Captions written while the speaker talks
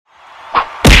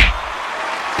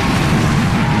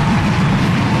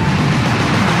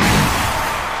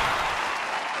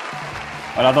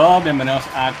Hola a todos, bienvenidos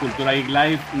a Cultura Geek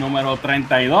Live número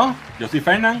 32. Yo soy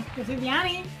Fernán. Yo soy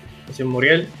Diani. Yo soy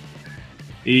Muriel.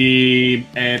 Y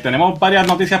tenemos varias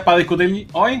noticias para discutir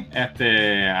hoy.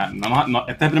 Este es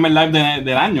el primer live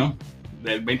del año,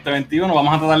 del 2021.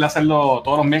 Vamos a tratar de hacerlo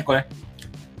todos los miércoles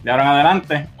de ahora en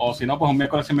adelante. O si no, pues un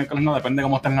miércoles y miércoles no, depende de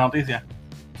cómo estén las noticias.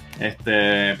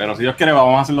 Pero si Dios quiere,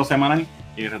 vamos a hacerlo semanal.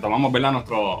 Y retomamos, ¿verdad?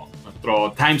 Nuestro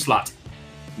time slot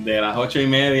de las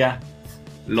 8:30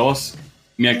 los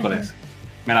miércoles.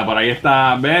 Mira, por ahí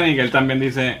está Benny, que él también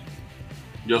dice: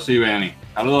 yo soy Benny.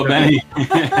 Saludos, Benny.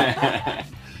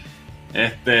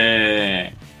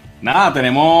 Nada,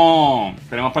 tenemos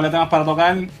un par de temas para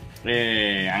tocar.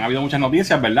 Han habido muchas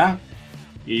noticias, ¿verdad?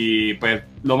 Y pues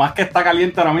lo más que está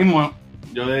caliente ahora mismo,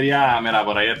 yo diría, mira,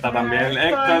 por ahí está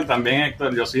también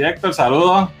Héctor. Yo soy Héctor,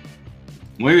 saludos.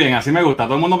 Muy bien, así me gusta,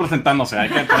 todo el mundo presentándose.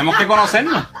 Tenemos que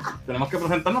conocernos. Tenemos que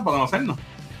presentarnos para conocernos.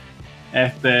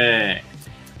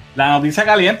 La noticia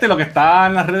caliente, lo que está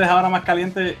en las redes ahora más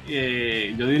caliente,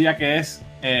 yo diría que es...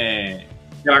 Que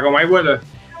la Comay vuelve.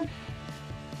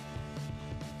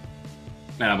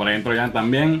 Mira, por ahí entró Jan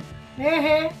también.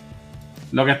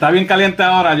 Lo que está bien caliente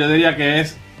ahora, yo diría que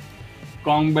es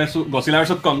Godzilla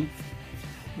vs. Kong.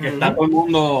 Que está todo el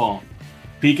mundo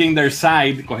picking their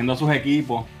side, cogiendo sus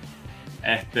equipos.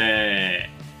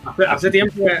 Hace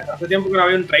tiempo que no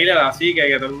había un trailer así,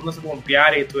 que todo el mundo se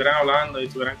pompeara y estuvieran hablando y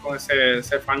estuvieran con ese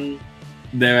fan.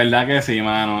 De verdad que sí,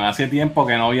 mano. Hace tiempo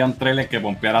que no había un trailer que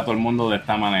pompeara a todo el mundo de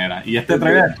esta manera. Y este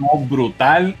trailer estuvo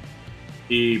brutal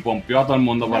y pompeó a todo el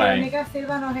mundo por ahí. Verónica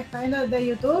Silva nos está viendo desde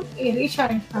YouTube y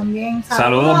Richard también.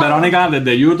 Saludos, Verónica,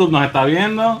 desde YouTube nos está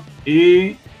viendo.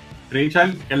 Y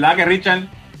Richard, que es la que Richard,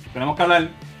 tenemos que hablar.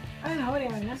 Ahora,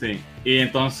 ¿verdad? Sí. Y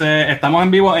entonces estamos en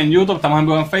vivo en YouTube, estamos en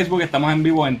vivo en Facebook, estamos en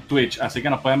vivo en Twitch. Así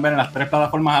que nos pueden ver en las tres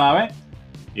plataformas a la vez.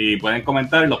 Y pueden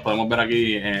comentar y los podemos ver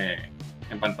aquí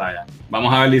en pantalla.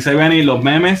 Vamos a ver, dice Benny, los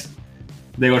memes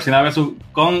de Godzilla vs.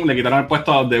 Kong le quitaron el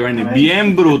puesto a los de Bernie.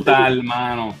 Bien brutal,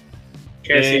 mano.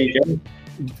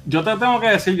 Yo te tengo que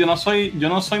decir, yo no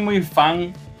soy muy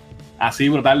fan así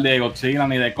brutal de Godzilla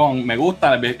ni de Kong. Me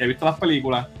gusta, he visto las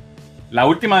películas. La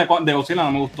última de Godzilla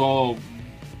no me gustó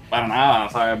para nada,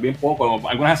 ¿sabes? Bien poco.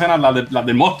 Algunas escenas, las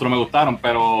del monstruo me gustaron,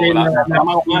 pero sí, la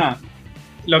trama humana.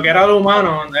 Lo que era lo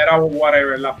humano era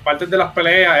whatever. Las partes de las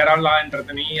peleas eran las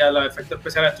entretenidas, los efectos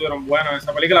especiales estuvieron buenos en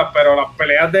esa película, pero las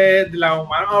peleas de los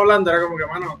humanos hablando era como que,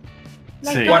 mano,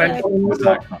 sí, 40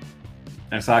 minutos.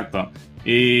 Exacto.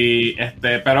 Y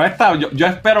pero esta, yo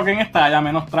espero que en esta haya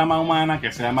menos trama humana, que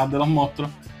sea más de los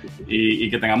monstruos y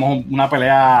que tengamos una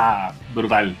pelea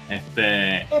brutal.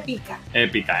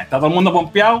 Épica. Está todo el mundo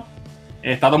pompeado.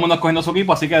 Está todo el mundo escogiendo su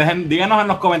equipo, así que díganos en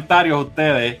los comentarios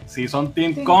ustedes si son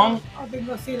Team Kong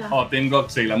o Team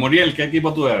Godzilla. Muriel, ¿qué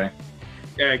equipo tú eres?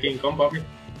 King Kong, papi.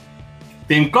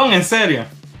 ¿Team Kong, en serio?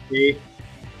 Sí.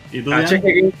 ¿Y tú, yo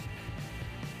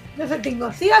soy Team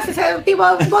Godzilla, si ese tipo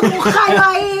con un jayo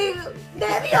ahí de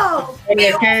Dios.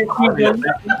 Es que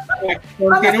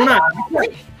tiene una...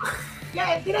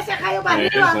 Tira ese jayo para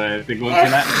arriba.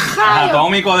 Es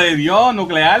atómico de Dios,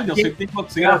 nuclear. Yo soy Team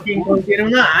Godzilla. King Kong tiene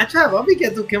una hacha, papi.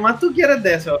 ¿Qué más tú quieres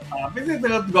de eso? Papi, si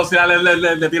Godzilla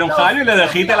le tira un jayo y le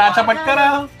dejite la hacha para el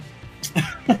carajo.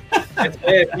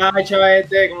 Esta hacha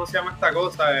 ¿cómo se llama esta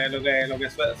cosa? Lo que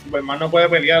Superman no puede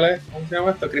pelear, ¿cómo se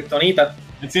llama esto? Kriptonita.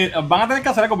 Sí, van a tener que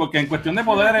hacer algo porque en cuestión de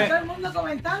poderes. Todo el mundo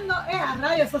comentando, a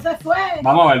rayos, eso se fue.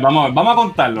 Vamos a ver, vamos a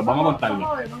contarlo. Vamos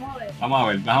a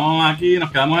ver. Vamos aquí, nos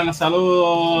quedamos en los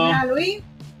saludos. Mira, Luis.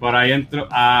 Por ahí entró.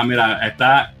 Mira,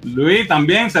 está Luis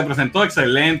también, se presentó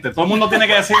excelente. Todo el mundo tiene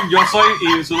que decir yo soy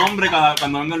y su nombre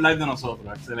cuando venga el live de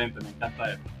nosotros. Excelente, me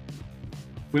encanta esto.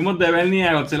 Fuimos de Bernie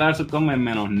a Godzilla vs. Kong en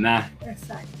menos nada.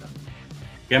 Exacto.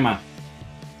 ¿Qué más?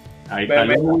 Ahí está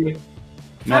Luis.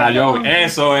 Mira, Joey,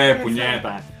 eso es,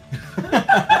 puñeta.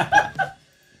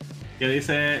 ¿Qué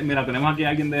dice? Mira, tenemos aquí a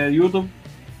alguien de YouTube.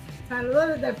 Saludos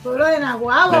desde el pueblo de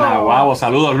Naguabo. De Naguabo,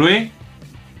 saludos, Luis.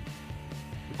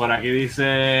 Por aquí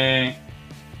dice: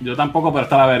 yo tampoco, pero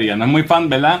esta la vería. No es muy fan,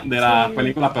 ¿verdad? De las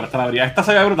películas, pero esta la vería. Esta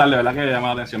se ve brutal, de verdad que llama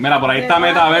la atención. Mira, por ahí está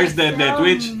Metaverse de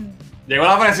Twitch. Llegó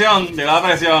la presión.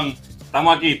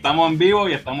 Estamos aquí, estamos en vivo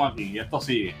y estamos aquí. Y esto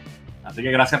sigue. Así que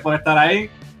gracias por estar ahí.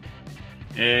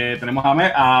 Tenemos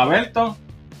a Berto.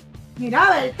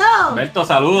 Mira, Berto,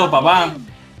 saludos, papá.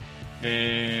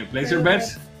 Place your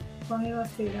bets. Conmigo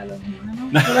sí, a los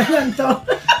humanos.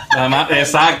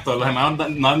 Exacto, los hermanos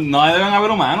no deben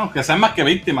haber humanos, que sean más que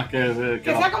víctimas. Que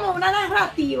sea como una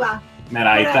narrativa.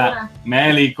 Mira, ahí está.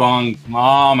 Meli con...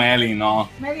 No, Meli, no.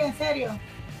 Meli, ¿en serio?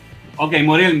 Ok,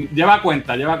 Muriel, lleva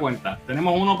cuenta.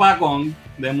 Tenemos uno para con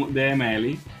de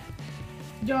Meli.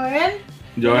 Joel.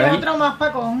 Y otro más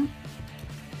para con.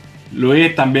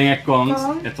 Luis también es Kong.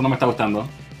 Esto no me está gustando.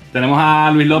 Tenemos a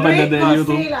Luis López Luis, desde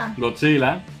Godzilla. YouTube.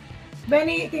 Godzilla.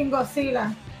 Benny Team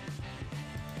Godzilla.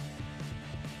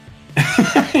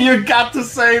 You got to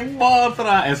say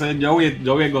Mothra. Ese es Joey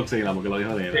es Godzilla porque lo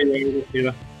dijo de él. Sí,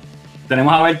 Godzilla.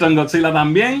 Tenemos a Berto en Godzilla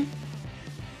también.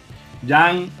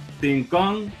 Jan, Team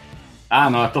Kong. Ah,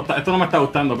 no, esto no me está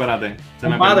gustando, espérate.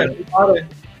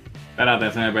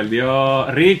 Espérate, se me perdió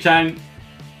Richard,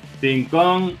 Team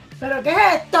Kong. ¿Pero qué es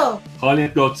esto?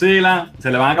 Holly Godzilla. Se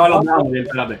le van a acabar los dados,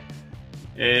 espérate.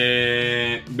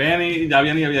 Benny, ya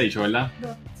había dicho, ¿verdad?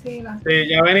 Godzilla. Sí,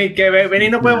 ya Benny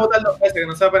no puede votar 2 veces, que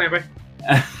no sea PNP.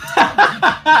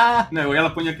 Me voy a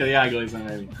los puños que diga algo, dicen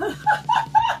él.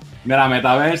 Mira,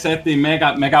 Metaverse, y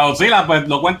Mecha Godzilla, pues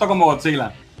lo cuento como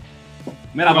Godzilla.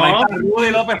 Mira, por ahí está Rudy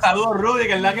López, saludos Rudy,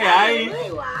 que es la que hay.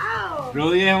 Wow.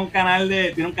 Rudy tiene un canal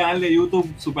de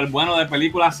YouTube súper bueno de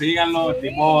películas, síganlo. Sí.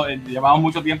 Tipo, llevamos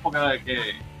mucho tiempo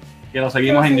que lo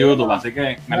seguimos en YouTube, así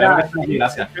que me alegro que estés aquí,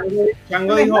 gracias.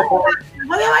 Chango dijo,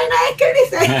 ¿No de vaina es que él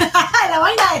dice? La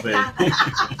vaina esta. Sí.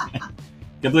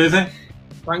 ¿Qué tú dices?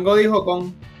 Chango dijo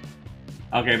con.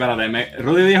 Ok, espérate,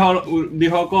 Rudy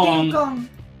dijo con Team Kong.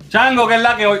 Chango, que es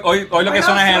la que hoy lo que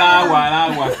son es el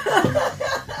agua.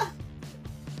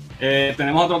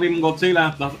 Tenemos otro Team Godzilla.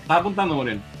 ¿Estás apuntando,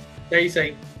 Muriel?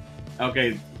 6. Ok,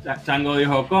 Chango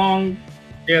dijo con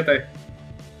 7.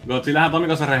 Godzilla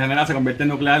atómicos se regenera, se convierte en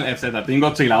nuclear, etc. Team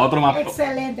Godzilla, otro más.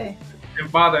 Excelente.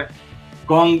 Empate.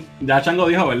 Con. Ya Chango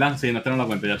dijo, ¿verdad? Sí, no lo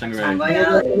cuento, ya Chango Chango dijo. ya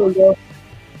lo dijo.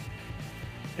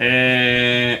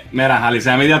 Mira,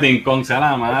 Alicia Media Team Kong, sea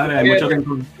la madre, hay mucho Team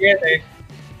Kong. 7.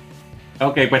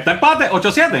 Ok, pues está empate,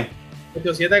 8-7.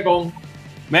 8-7 con.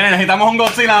 Miren, necesitamos un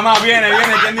Godzilla más, viene.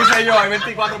 ¿Quién dice yo? Hay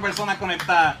 24 personas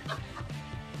conectadas.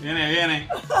 Viene.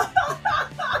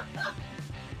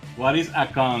 What is a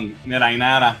Kong? Mira,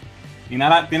 Inara,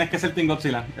 tienes que ser Team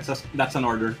Godzilla. That's an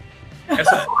order.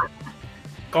 Eso.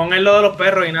 Con es lo de los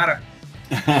perros y nada.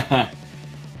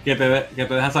 que te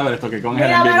deja saber esto, que Kong es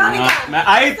Mira, el bien. Verónica. No,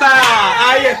 ahí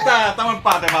está. Estamos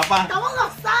empate, papá. Estamos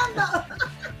gozando.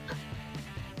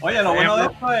 Oye, lo bueno de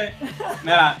esto es.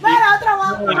 Mira, Otro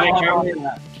más.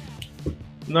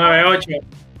 9-8.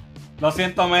 lo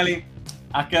siento, Meli.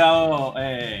 Has quedado.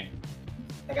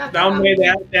 No, hombre,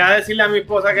 deja de decirle a mi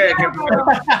esposa que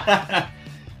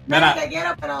Mira, te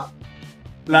quiero, pero.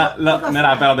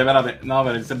 mira, espérate. No,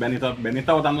 pero Benny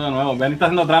está votando de nuevo. Benny está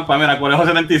haciendo trampa. Mira, Conejo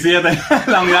 77.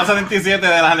 La unidad 77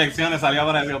 de las elecciones salió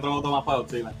para ese otro voto más para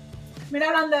Godzilla. Mira,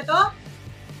 hablando de todo.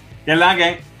 ¿Qué es la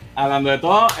que? Hablando de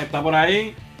todo, está por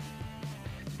ahí.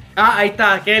 Ah, ahí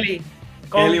está, Kelly.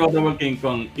 Kelly votó por King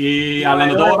Kong. Y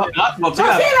hablando de todo,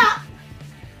 Godzilla.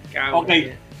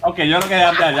 Ok, yo creo que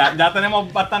ya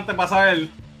tenemos bastante para saber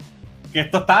que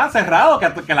esto está cerrado,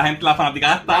 que la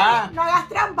fanaticada está. No hagas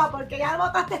trampa porque ya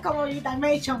votaste como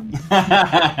Vitamation.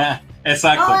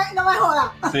 Exacto. No me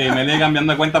jodas. Sí, me iba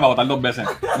cambiando de cuenta para votar 2 veces.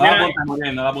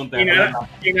 No la apunté.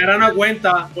 Y Nara no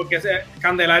cuenta porque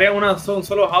Candelaria es un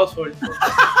solo household.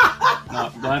 No,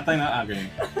 ¿dónde está Inara? Okay.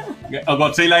 O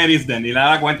Godzilla Iris Den, y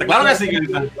la cuenta. Claro que sí, que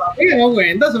está. No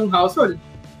cuenta, es un household.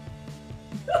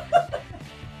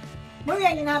 Muy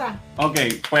bien, Inara. Ok,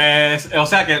 pues, o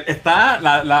sea que está,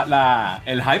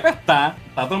 el hype está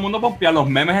todo el mundo pompeado, los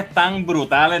memes están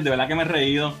brutales, de verdad que me he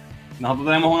reído.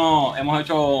 Nosotros hemos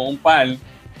hecho un par.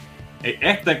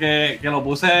 Que lo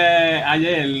puse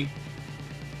ayer,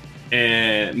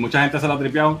 mucha gente se lo ha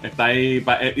tripeado, está ahí,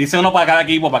 hice uno para cada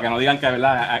equipo para que no digan que,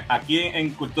 ¿verdad? Aquí en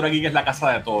Cultura Geek es la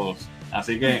casa de todos.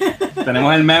 Así que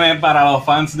tenemos el meme para los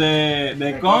fans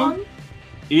de Kong.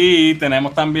 Y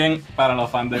tenemos también para los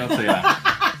fans de Godzilla.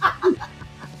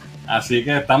 Así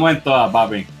que estamos en todas,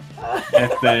 papi.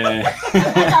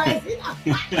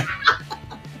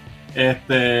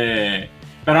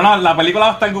 Pero no, la película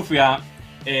va a estar gufiada.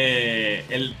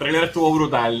 El trailer estuvo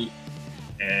brutal.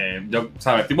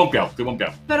 Estoy pompeado.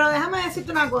 Pero déjame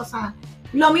decirte una cosa.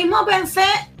 Lo mismo pensé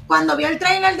cuando vi el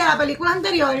trailer de la película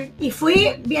anterior y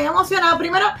fui bien emocionado.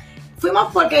 Primero, fuimos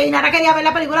porque Inara quería ver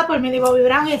la película por mí, Bobby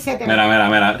Brown, etc.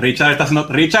 Mira. Richard está haciendo.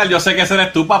 Richard, yo sé que ese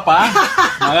eres tú, papá.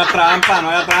 No hagas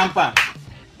trampa.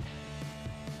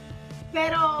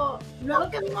 Pero luego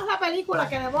que vimos la película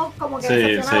quedamos como que Sí,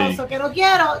 decepcionados. sí. Que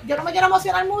yo no me quiero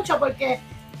emocionar mucho porque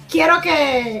quiero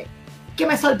que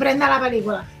me sorprenda la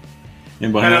película.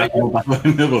 En voz general, como pasó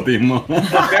el nepotismo.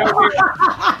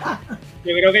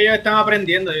 Yo creo que ellos están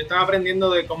aprendiendo.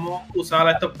 De cómo usar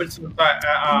a estos personajes.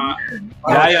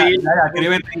 Ya,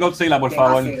 escríbete en Godzilla, por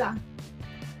favor. Godzilla.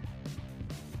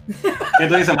 ¿Qué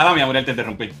tú dices? Mala mía, Muriel, te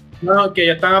interrumpí. No, que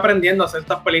ellos están aprendiendo a hacer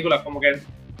estas películas. Como que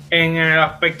en el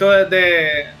aspecto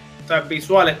de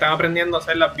visual, están aprendiendo a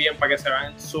hacerlas bien para que se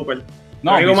vean súper.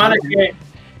 Lo único malo es que,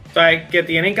 o sea, que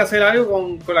tienen que hacer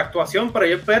algo con la actuación, pero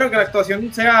yo espero que la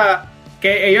actuación sea,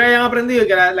 que ellos hayan aprendido y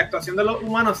que la actuación de los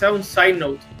humanos sea un side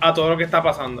note a todo lo que está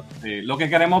pasando. Sí, lo que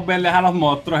queremos verles a los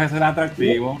monstruos es el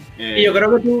atractivo. Y yo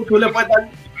creo que tú le puedes dar,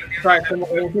 ¿sabes? Como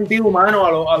un sentido humano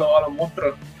a los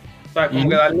monstruos. O sea, como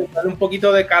que darle un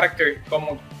poquito de carácter,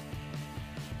 como...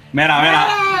 Mira,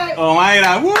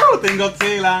 Omaira, tengo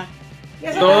Godzilla.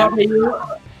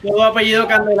 Todo apellido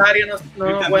Candelaria no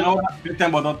cuenta.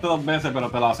 Cristian, votaste 2 veces, pero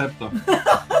te lo acepto.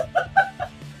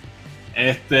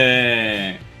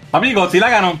 Papi, Godzilla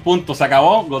ganó, punto, se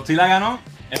acabó, Godzilla ganó,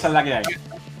 esa es la que hay.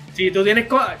 Si tú tienes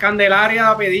Candelaria de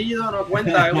apellido, no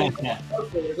cuenta,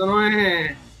 eso no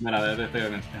es... Mira, de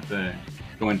este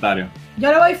comentario.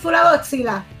 Yo le voy full a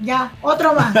Godzilla, ya,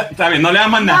 otro más. Está bien, no le das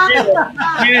más nada.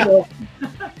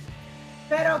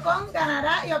 Pero Kong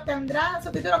ganará y obtendrá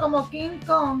su título como King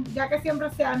Kong, ya que siempre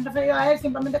se han referido a él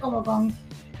simplemente como Kong.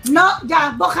 No,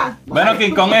 ya, boja. Bueno,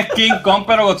 King Kong es King Kong,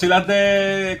 pero Godzilla es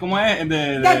de... ¿Cómo es?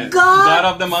 De God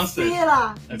of the Monsters.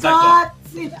 Exacto.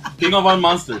 Godzilla. King of all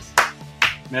Monsters.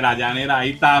 Mira, Yanira,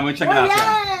 ahí está, muchas gracias.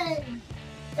 Bien.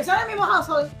 Eso es el mismo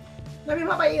household, el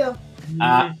mismo apellido.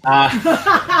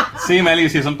 Sí, Meli,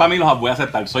 si son para mí los voy a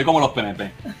aceptar. Soy como los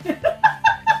PNP.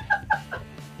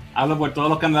 Hablo por todos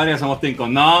los candidatos, somos Team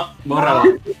Kong. No, bórralo.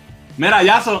 Mira,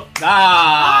 Yaso.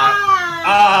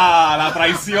 La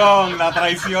traición, la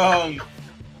traición.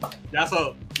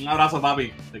 Yaso, un abrazo,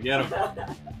 papi. Te quiero.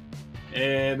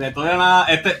 De todo nada,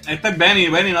 este es Benny,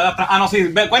 no de no,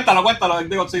 sí, cuéntalo, es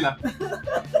de Godzilla.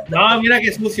 No, mira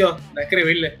qué sucio de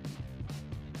escribirle.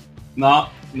 No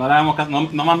le damos caso,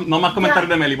 no más comentarios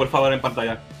de Meli, por favor, en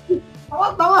pantalla.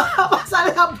 Vamos a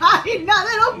pasar la página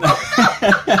de los votos.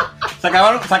 se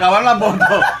acabaron las votos.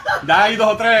 Ya hay 2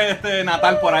 o 3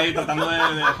 Natal por ahí tratando de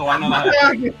robarnos la...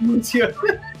 Qué sucio.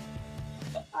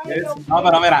 No,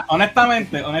 pero mira,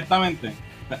 honestamente,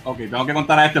 ok, tengo que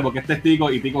contar a porque este es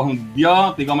Tico y Tico es un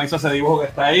dios. Tico me hizo ese dibujo que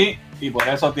está ahí y por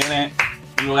eso tiene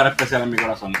un lugar especial en mi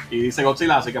corazón. Y dice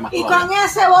Godzilla, así que más y todavía. con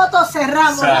ese voto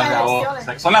cerramos Se acabó.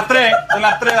 Son las 3 de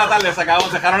la tarde, se acabó,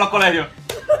 se dejaron los colegios.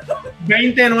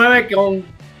 29 con...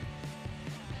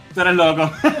 Tú eres loco.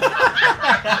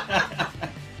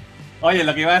 Oye,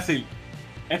 lo que iba a decir,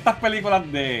 estas películas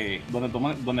donde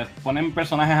ponen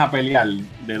personajes a pelear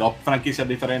de 2 franquicias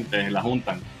diferentes, las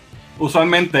juntan.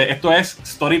 Usualmente esto es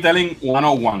Storytelling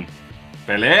 101.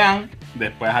 Pelean,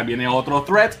 después viene otro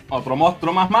threat, otro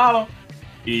monstruo más malo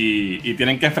y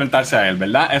tienen que enfrentarse a él,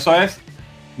 ¿verdad? Eso es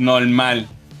normal.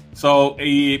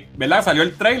 ¿Verdad? Salió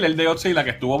el trailer de Godzilla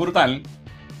que estuvo brutal.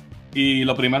 Y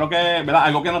lo primero que, ¿verdad?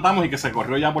 Algo que notamos y que se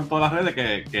corrió ya por todas las redes,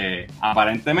 que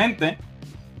aparentemente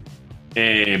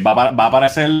va a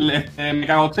aparecer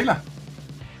Mechagodzilla.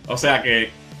 O sea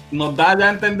que nos da ya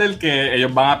a entender que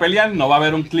ellos van a pelear, no va a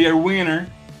haber un clear winner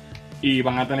y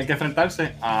van a tener que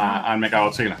enfrentarse al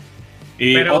Mechagodzilla.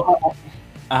 Pero,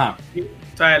 ajá.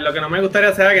 O sea, lo que no me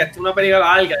gustaría sea que esté una película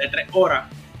larga de 3 horas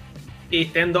y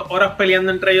estén 2 horas peleando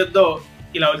entre ellos dos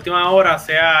y la última hora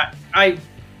sea,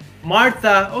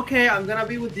 Martha, okay, I'm gonna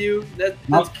be with you.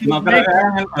 No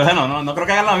creo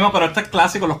que hagan lo mismo, pero esto es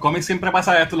clásico. Los cómics siempre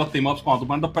pasa esto, los team-ups. Cuando tú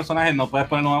pones 2 personajes, no puedes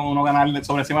poner uno ganar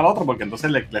sobre encima al otro, porque entonces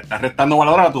le estás restando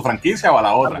valor a tu franquicia o a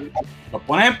la otra. Los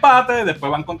pones empate,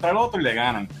 después van contra el otro y le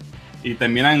ganan. Y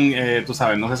terminan, tú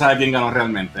sabes, no se sabe quién ganó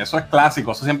realmente. Eso es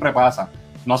clásico, eso siempre pasa.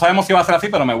 No sabemos si va a ser así,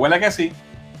 pero me huele que sí,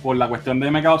 por la cuestión de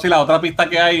Mechagodzilla. Otra pista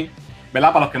que hay,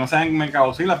 ¿verdad? Para los que no saben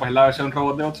Mechagodzilla, pues es la versión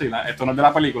robot de Godzilla. Esto no es de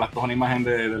la película, esto es una imagen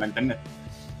de la internet.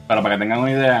 Pero para que tengan una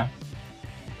idea.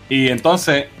 Y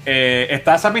entonces,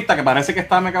 está esa pista que parece que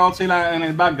está Mechagodzilla en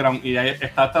el background. Y ahí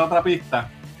está esta otra pista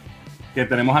que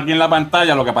tenemos aquí en la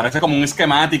pantalla, lo que parece como un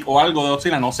schematic o algo de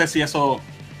Godzilla. No sé si eso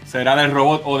será del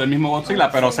robot o del mismo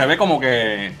Godzilla, pero se ve como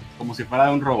si fuera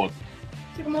de un robot.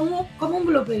 Sí, como un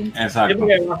blueprint. Exacto. Sí,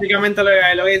 porque básicamente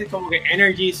lo que dice es como que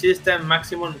Energy System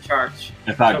Maximum Charge.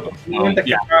 Exacto.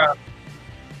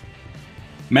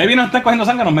 Maybe no está cogiendo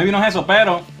sangre, maybe no es eso,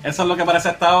 pero eso es lo que parece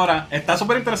hasta ahora. Está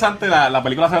súper interesante, la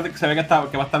película se ve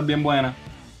que va a estar bien buena.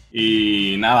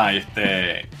 Y nada,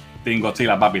 Team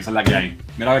Godzilla, papi, esa es la que hay.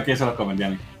 Mira a ver qué dicen los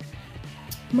comentarios.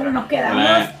 Bueno, nos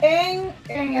quedamos en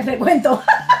el recuento.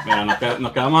 Mira,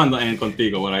 nos quedamos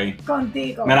contigo por ahí.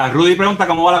 Contigo. Mira, Rudy pregunta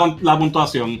cómo va la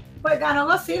puntuación. Pues ganó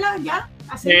Godzilla ya.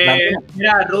 Así.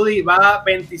 Mira, Rudy va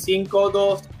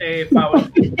 25-2 favor.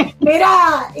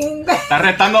 Mira, está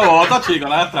restando votos, chicos,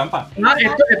 no hagas trampa. No,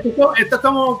 esto es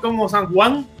como San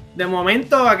Juan. De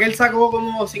momento, aquel sacó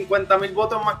como 50,000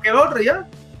 votos más que el otro, ¿ya?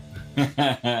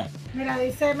 Mira,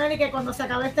 dice Meli que cuando se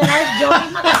acabe este live, yo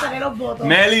misma contaré los votos.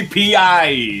 Meli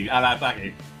P.I. al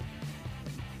ataque.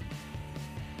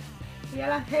 Y a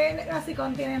la G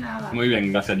contiene nada. Muy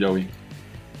bien, gracias, Joey.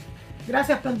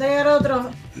 Gracias, pronto llegará otro.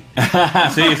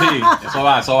 Sí, eso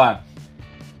va.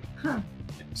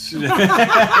 Sí,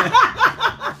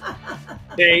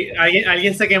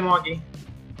 alguien se quemó aquí.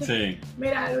 Sí.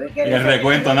 Mira, Luis, Y que el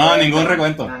recuento, no, ningún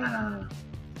recuento. No.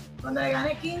 Cuando le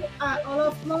gane King a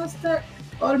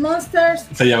All Monsters,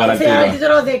 Se llevará el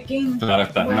título de King. Claro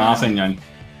está. Bueno, No, señor.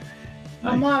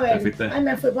 Vamos a ver. Ay,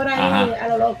 me fui por ahí Ajá. a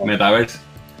lo loco. Metaverse.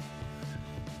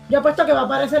 Yo he puesto que va a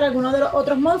aparecer alguno de los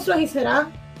otros monstruos y será.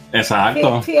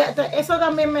 Exacto. Sí, eso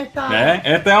también me está.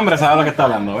 Este hombre sabe lo que está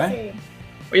hablando, ¿ves? Sí.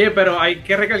 Oye, pero hay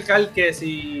que recalcar que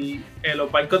si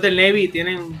los barcos del Navy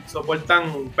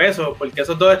soportan peso, porque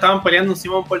esos dos estaban peleando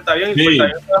encima de un portaavión y el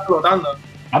portaavión estaba flotando.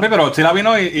 Pero Chila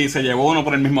vino y se llevó uno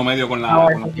por el mismo medio con la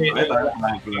paleta.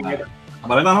 La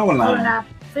paleta no, con la.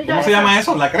 ¿Cómo se llama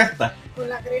eso? La cresta. Con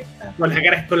la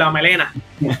cresta. Con la melena.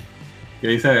 ¿Qué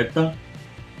dice esto?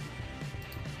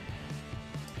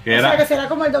 ¿Qué O era? sea que será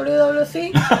como el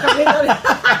WWC.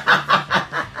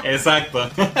 Exacto.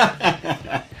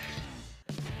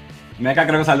 Mecha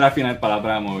creo que saldrá al final para la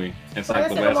otra movie.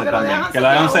 Exacto, puede ser también. Que lo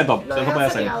haga un setup. Eso puede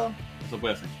ser. Eso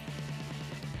puede ser.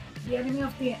 The Enemy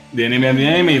of The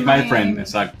Enemy is my friend.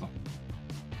 Exacto.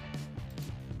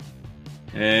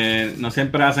 No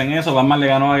siempre hacen eso. Batman le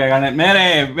ganó a que gane.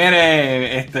 Mire,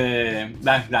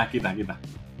 quita.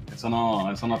 Eso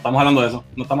no estamos hablando de eso.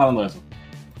 No estamos hablando de eso.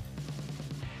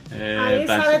 Ahí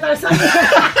sale Tarzán.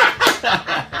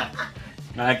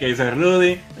 Nada que dice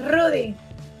Rudy.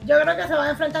 Yo creo que se van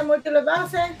a enfrentar múltiples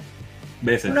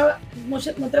veces.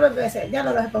 Múltiples veces. Ya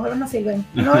los espejuelos no sirven.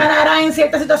 Uno ganará en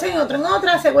cierta situación y otro en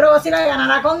otra. Seguro Godzilla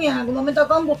ganará con y en algún momento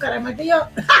con buscará el martillo.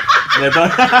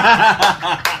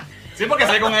 Sí, porque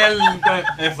sale con él.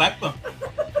 Exacto.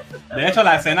 De hecho,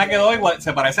 la escena quedó igual.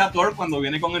 Se parece a Thor cuando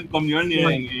viene con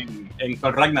Mjolnir en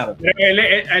Thor Ragnarok.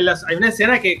 Hay una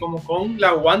escena que como con la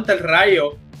aguanta el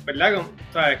rayo, ¿verdad?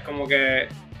 ¿Sabes? Como que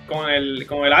con el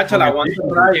hacha la aguanta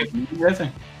el rayo. Ese.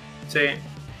 Sí.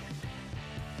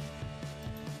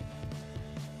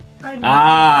 Ay,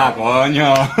 no.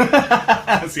 Coño.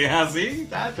 Si es así,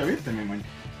 te viste, mi moño.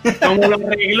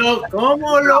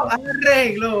 ¿Cómo lo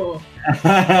arregló?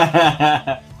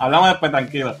 Hablamos después,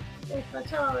 tranquilo. Está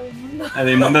chaval, Edmundo.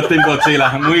 Edmundo está en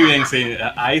Godzilla. Muy bien, sí.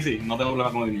 Ahí sí, no tengo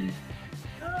problema con Edmundo.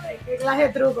 Ay, qué clase de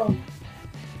truco.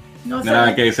 No sé.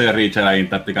 Mira que dice Richard ahí en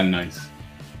Tactical Noise.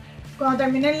 Cuando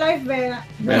termine el live,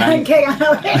 verán que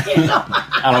gana Benito.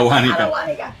 A la guanica.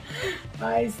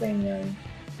 Ay, señor.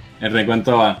 El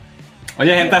recuento va.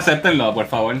 Oye, gente, acéptenlo, por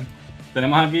favor.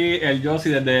 Tenemos aquí el Yossi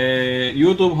desde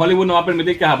YouTube. Hollywood no va a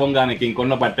permitir que Japón gane. King Kong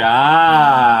no parte.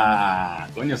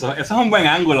 Coño, eso es un buen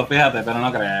ángulo, fíjate, pero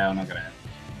no creo.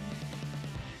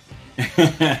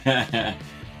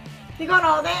 Digo,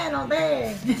 no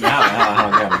te.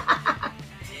 Ya.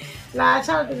 La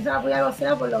hacha utiliza la puya de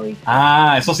Godzilla por lo visto.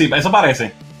 Eso sí, eso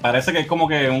parece. Parece que es como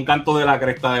que un canto de la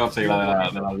cresta de Godzilla,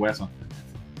 de los huesos.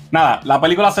 Nada, la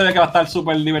película se ve que va a estar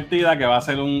súper divertida, que va a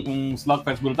ser un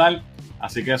slugfest brutal.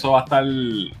 Así que eso va a estar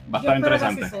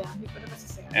interesante. Yo espero que así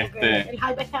sea. El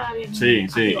hype está bien.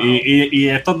 Sí. Y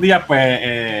estos días, pues,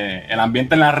 el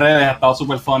ambiente en las redes ha estado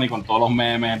súper funny con todos los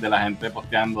memes de la gente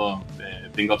posteando de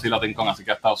Team Godzilla, Team Kong, así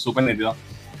que ha estado súper nítido.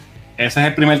 Ese es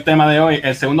el primer tema de hoy.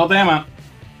 El segundo tema,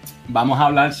 vamos a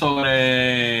hablar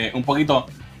un poquito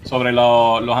sobre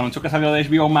los anuncios que salió de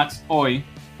HBO Max hoy.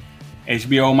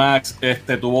 HBO Max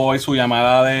tuvo hoy su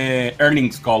llamada de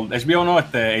earnings call. HBO no,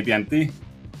 AT&T.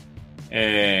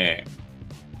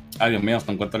 Ay, Dios mío,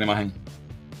 no encuentro la imagen.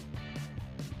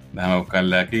 Déjame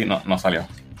buscarle aquí. No salió.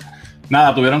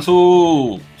 Nada, tuvieron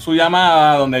su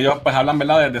llamada donde ellos pues hablan,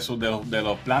 ¿verdad? De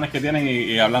los planes que tienen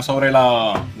y hablan sobre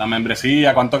la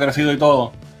membresía, cuánto ha crecido y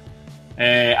todo.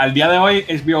 Al día de hoy,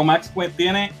 HBO Max pues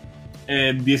tiene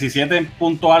 17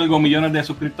 punto algo millones de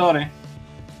suscriptores,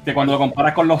 que cuando lo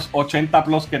comparas con los 80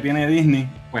 plus que tiene Disney,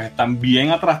 pues están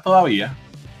bien atrás todavía.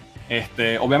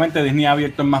 Obviamente Disney ha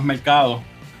abierto en más mercados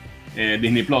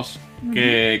Disney Plus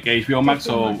que HBO Max,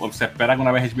 o se espera que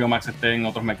una vez HBO Max esté en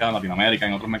otros mercados, en Latinoamérica,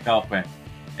 en otros mercados, pues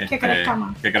que crezca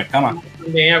más.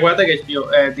 También acuérdate que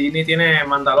Disney tiene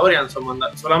Mandalorian,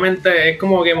 solamente es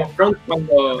como Game of Thrones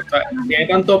cuando tiene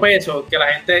tanto peso que la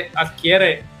gente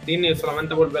adquiere Disney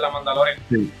solamente por ver la Mandalorian.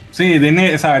 Sí,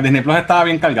 Disney Plus estaba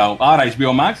bien cargado. Ahora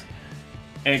HBO Max,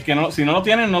 si no lo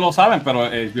tienen no lo saben, pero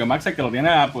HBO Max, el que lo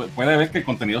tiene puede ver que el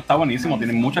contenido está buenísimo,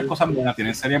 tienen muchas cosas buenas,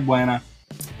 tienen series buenas.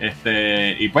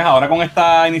 Y pues ahora con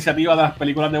esta iniciativa de las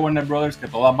películas de Warner Brothers, que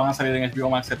todas van a salir en HBO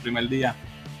Max el primer día,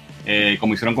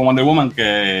 como hicieron con Wonder Woman,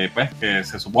 que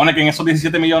se supone que en esos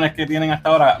 17 millones que tienen hasta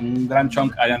ahora, un gran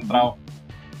chunk haya entrado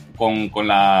con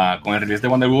el release de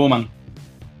Wonder Woman.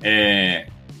 que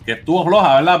estuvo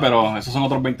floja, ¿verdad? Pero esos son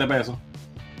otros 20 pesos.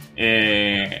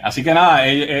 Así que nada,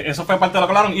 eso fue parte de lo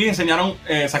que hablaron y enseñaron,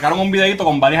 sacaron un videito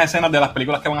con varias escenas de las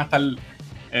películas que van a estar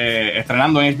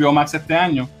estrenando en HBO Max este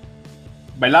año,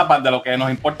 ¿verdad? De lo que nos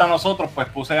importa a nosotros, pues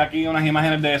puse aquí unas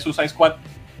imágenes de Suicide Squad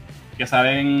que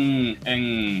salen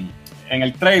en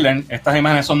el trailer. Estas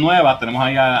imágenes son nuevas, tenemos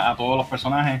ahí a todos los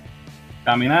personajes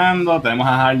caminando, tenemos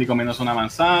a Harley comiéndose una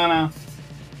manzana,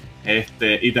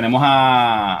 y tenemos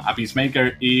a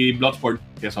Peacemaker y Bloodsport,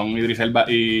 que son Idris Elba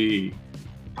y...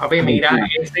 Papi, mira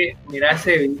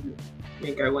ese video.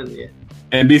 Me cago en 10.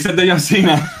 El bíceps de John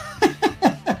Cena.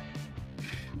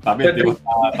 Papi, el tipo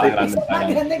está grande. Más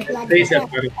grande que la Sí, cara.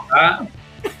 pero está...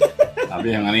 Papi,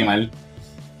 es un animal.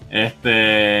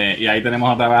 Y ahí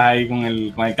tenemos otra vez ahí con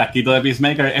el casquito de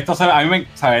Peacemaker. Esto a mí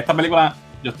 ¿sabes? Esta película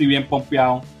yo estoy bien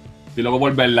pompeado. Estoy loco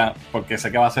por verla porque sé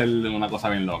que va a ser una cosa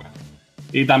bien loca.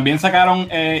 Y también sacaron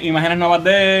imágenes nuevas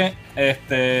de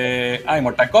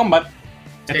Mortal Kombat.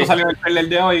 Esto salió en el trailer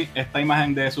de hoy. Esta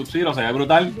imagen de Sub-Zero se ve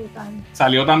brutal.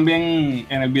 Salió también,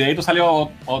 en el videito salió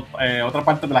otra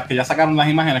parte de las que ya sacaron las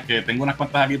imágenes, que tengo unas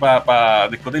cuantas aquí para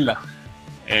discutirlas.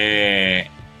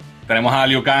 Tenemos a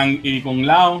Liu Kang y Kung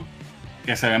Lao,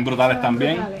 que se ven brutales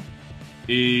también. Brutales.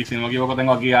 Y si no me equivoco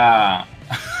tengo aquí a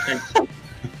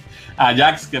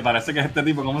Jax, que parece que es este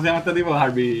tipo. ¿Cómo se llama este tipo?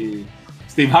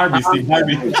 Steve Harvey.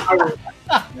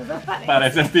 No te parece.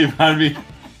 Parece Steve Harvey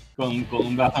con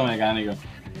un brazo mecánico.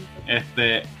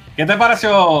 ¿Qué te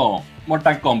pareció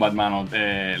Mortal Kombat, mano?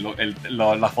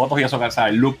 Las fotos y eso,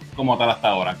 el look como tal hasta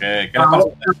ahora. ¿Qué les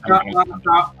pareció?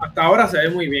 Hasta ahora se ve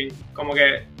muy bien. Como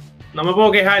que no me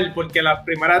puedo quejar porque las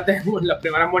primeras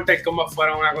Mortal Kombat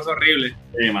fueron una cosa horrible.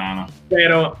 Sí, mano.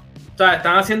 Pero, ¿sabes?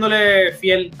 Están haciéndole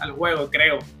fiel al juego,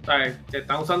 creo. ¿Sabes? Se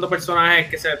están usando personajes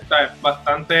que ¿sabes?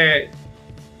 Bastante...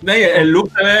 El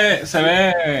look se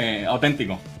ve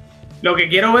auténtico. Lo que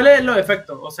quiero ver es los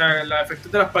efectos, o sea, los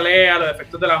efectos de las peleas, los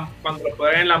efectos de cuando los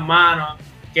ponen en las manos,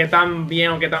 qué tan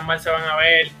bien o qué tan mal se van a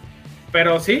ver.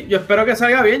 Pero sí, yo espero que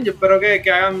salga bien, yo espero que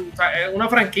hagan, o sea, es una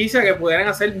franquicia que pudieran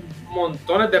hacer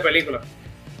montones de películas.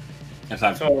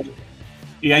 Exacto.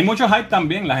 Y hay mucho hype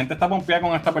también, la gente está pompeada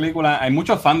con esta película, hay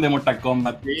muchos fans de Mortal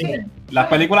Kombat. Sí. Las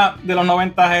películas de los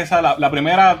 90, la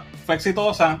primera fue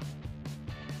exitosa.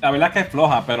 La verdad es que es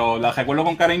floja, pero la recuerdo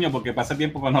con cariño porque para ese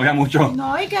tiempo pues no había mucho.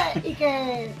 No, y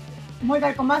que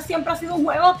Mortal Kombat siempre ha sido un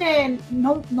juego que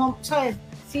no ¿sabes?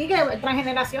 Sigue tras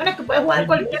generaciones, que puedes jugar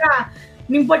cualquiera,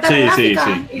 no importa la gráfica.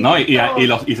 Sí. No,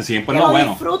 y se siguen poniendo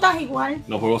buenos. Disfrutas igual.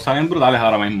 Los juegos salen brutales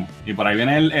ahora mismo. Y por ahí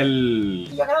viene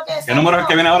Y yo creo que ¿qué número es el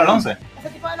que viene ahora? ¿El 11? Ese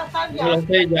tipo de nostalgia. No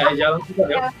sé, ya no sé,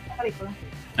 salió.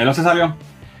 ¿El 11 salió?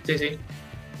 Sí.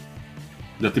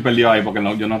 Yo estoy perdido ahí porque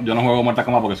yo no juego Mortal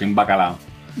Kombat porque soy un bacalao.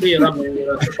 Sí, yo también.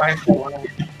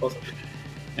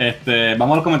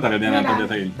 Vamos a los comentarios, Diana, Mira, antes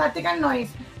de seguir. Tactical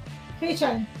Noise.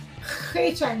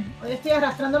 Richard. Hoy estoy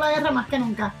arrastrando la guerra más que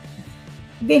nunca.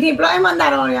 Disney Plus de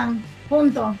Mandalorian.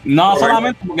 Punto. No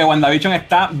solamente porque WandaVision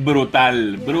está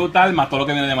brutal, más todo lo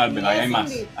que viene de Marvel. Ahí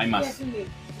Yes, hay más. Yes, indeed.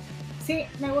 Sí,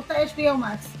 me gusta HBO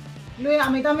Max. Luis, a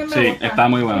mí también me Sí, gusta. está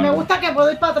muy bueno. Y me gusta que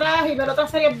puedo ir para atrás y ver otras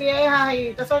series viejas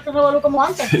y todo eso que revolú como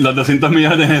antes. Los 200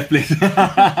 millones de Netflix.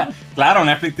 Claro,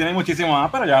 Netflix tiene muchísimo más,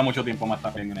 pero lleva mucho tiempo más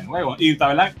también en el juego. Y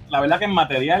la verdad que en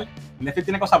material, Netflix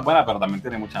tiene cosas buenas, pero también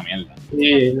tiene mucha mierda.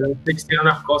 Sí, Netflix tiene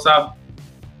unas cosas.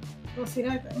 Pues ir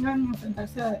a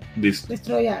enfrentarse a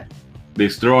Destroyer.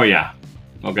 Destroyer.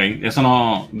 Ok, eso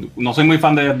no soy muy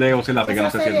fan de Godzilla, así que no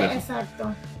sé si es de eso.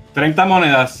 Exacto. 30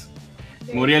 monedas.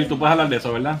 Muriel, tú puedes hablar de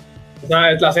eso, ¿verdad? O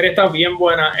sea, la serie está bien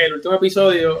buena. El último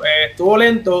episodio estuvo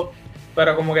lento,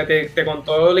 pero como que te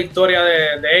contó la historia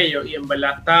de ellos y en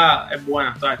verdad es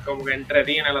buena, ¿sabes? Como que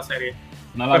entretiene la serie.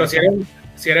 Pero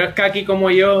si eres kaki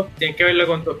como yo, tienes que verlo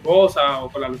con tu esposa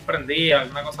o con la luz prendida,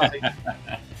 alguna cosa así.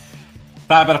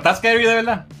 Pero está scary de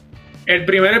verdad. El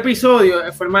primer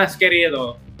episodio fue el más scary de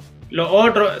todos. Los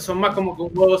otros son más como que un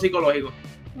juego psicológico.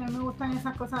 A mí me gustan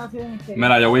esas cosas así de misterio.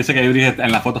 Mira, yo voy a decir que Ibris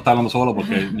en la foto está hablando solo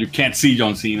porque you can't see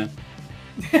John Cena.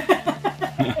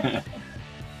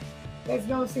 Let's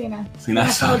go, Cena. Cena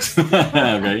sucks.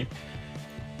 Ok.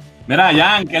 Mira,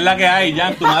 Jan, ¿qué es la que hay?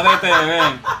 Jan, tu madre te debe.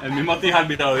 El mismo T.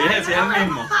 Harvey, te lo dije, si es el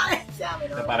mismo.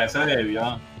 ¿Te parece de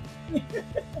Dios?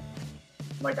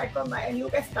 Mortal Kombat, el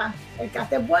look está. El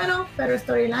cast es bueno, pero el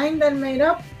storyline del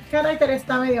made-up character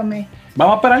está medio meh.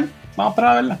 Vamos a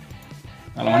esperar a verla.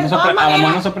 A lo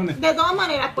mejor nos sorprende. De todas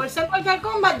maneras, por ser Mortal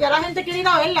Kombat, ya la gente quiere ir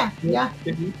a verla. Ya.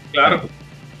 Claro.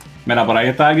 Mira, por ahí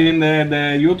está alguien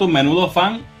de YouTube, Menudo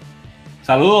Fan.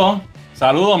 Saludos,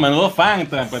 Menudo Fan.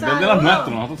 Pues de los nuestros,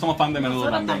 nosotros somos fan de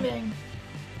Menudo también.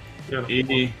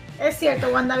 Y es cierto,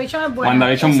 WandaVision es buena.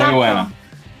 WandaVision muy buena.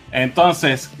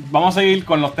 Entonces, vamos a seguir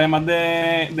con los temas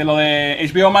de lo de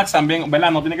HBO Max también,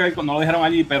 ¿verdad? No tiene que ver con, no lo dijeron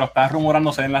allí, pero está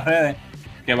rumorándose en las redes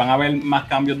que van a haber más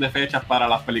cambios de fechas para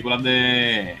las películas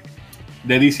de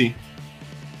DC.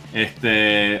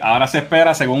 Ahora se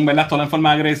espera, según, ¿verdad? Esto lo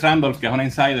informa Grace Randolph, que es una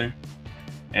insider.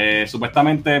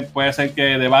 Supuestamente puede ser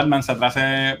que The Batman se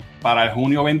atrase para el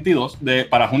junio 22,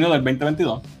 para junio del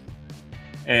 2022.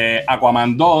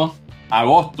 Aquaman 2,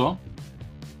 agosto.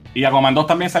 Y Aquaman 2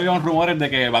 también salieron rumores de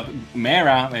que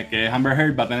Mera, que es Amber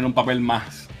Heard, va a tener un papel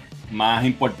más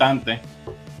importante.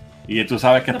 Y tú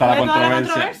sabes que está la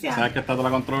controversia. Sabes que está toda la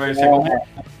controversia con ella.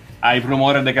 Hay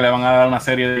rumores de que le van a dar una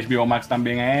serie de HBO Max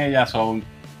también a ella.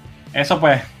 Eso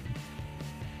pues,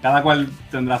 cada cual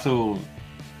tendrá su...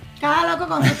 Cada loco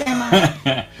con su tema.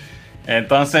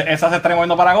 Entonces, esa se está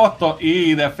moviendo para agosto.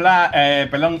 Y The Flash,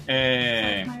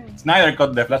 Snyder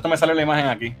Cut, The Flash, no me sale la imagen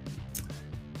aquí.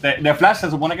 The Flash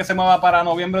se supone que se mueva para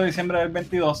noviembre o diciembre del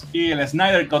 22. Y el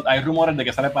Snyder Cut, hay rumores de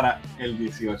que sale para el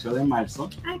 18 de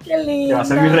marzo. Ay, qué lindo. Que va a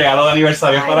ser mi regalo de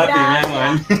aniversario para ti, mi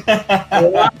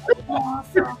amor.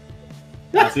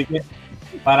 Así que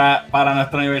para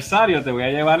nuestro aniversario te voy a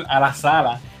llevar a la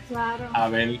sala. Claro. A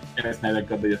ver el Snyder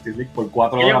Cut de Justice League por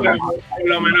 4 horas. Por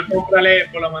lo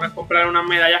menos comprarle unas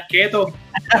medallas keto.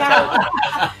 Claro.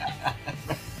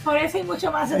 Por eso hay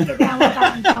mucho más el que te amo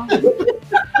tanto.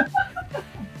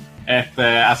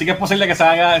 Así que es posible que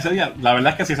salga ese día. La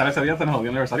verdad es que si sale ese día tenemos un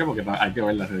aniversario porque hay que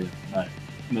verla ese día.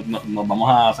 Nos vamos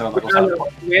a hacer otra cosa.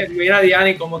 Mira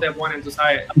Diani cómo te ponen, tú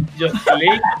sabes. Justice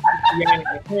League,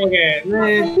 es como que...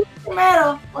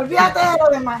 Primero, olvídate de lo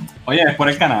demás. Oye, es por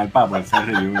el canal, para hacer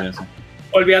review y eso.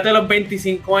 Olvídate de los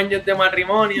 25 años de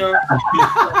matrimonio.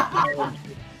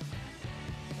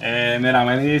 Mira,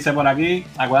 Meli dice por aquí,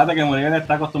 acuérdate que Muriel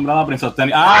está acostumbrado a Prince of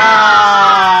Tennis.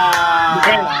 ¡Ah!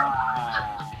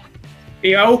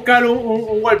 Iba a buscar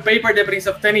un wallpaper de Prince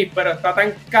of Tennis, pero está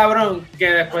tan cabrón que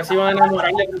después se iban a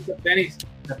enamorar de Prince of Tennis.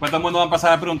 Después todo el mundo va a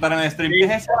empezar a preguntar en el stream, ¿qué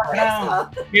es eso?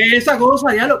 ¿Qué es esa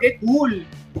cosa? Ya lo que cool.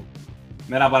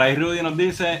 Mira, por ahí Rudy nos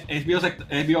dice,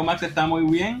 HBO Max está muy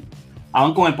bien,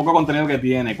 aún con el poco contenido que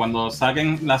tiene. Cuando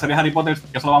saquen la serie Harry Potter,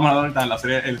 eso lo vamos a hablar ahorita, en la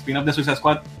serie, el spin-off de Suicide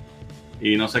Squad,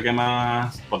 y no sé qué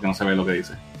más, porque no se ve lo que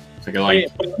dice. Se quedó ahí.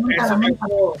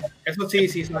 Eso sí,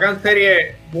 si sacan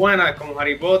series buenas como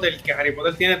Harry Potter, que Harry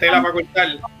Potter tiene tela para cortar,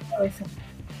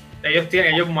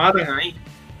 ellos matan ahí.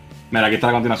 Mira, aquí está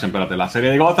la continuación, espérate. La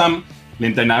serie de Gotham,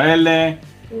 Linterna Verde,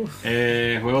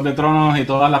 Juegos de Tronos y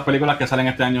todas las películas que salen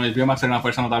este año. HBO Max será una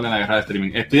fuerza notable en la guerra de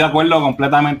streaming. Estoy de acuerdo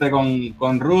completamente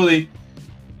con Rudy.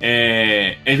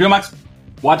 HBO Max,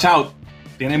 watch out.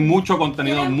 Tiene mucho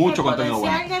contenido, mucho contenido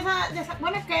bueno.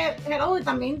 Bueno, es que Hello y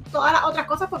también todas las otras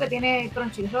cosas porque tiene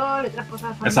Crunchyroll y otras cosas.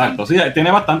 También. Exacto, sí,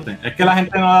 tiene bastante. Es que la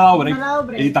gente no le ha dado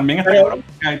break. Y también está claro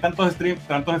que hay tantos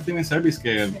streaming service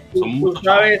que son muchos. Tú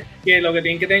sabes que lo que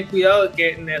tienen que tener cuidado es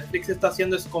que Netflix está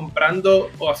haciendo es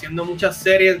comprando o haciendo muchas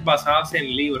series basadas en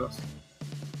libros.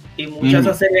 Y muchas de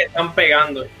esas series están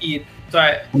pegando. Y,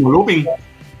 ¿sabes? Como Looping.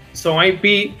 Son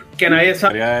IP que nadie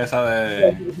sabe. Esa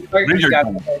de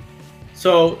Bridgerton.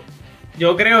 So,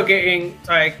 yo creo que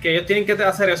que ellos tienen que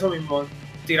hacer eso mismo,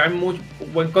 tirar mucho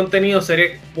buen contenido,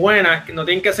 series buenas, que no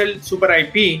tienen que ser super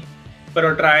IP,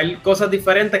 pero traer cosas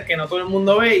diferentes que no todo el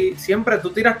mundo ve, y siempre tú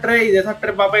tiras 3 y de esas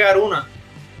 3 va a pegar una.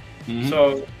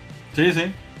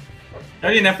 Sí.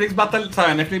 Y Netflix va a estar,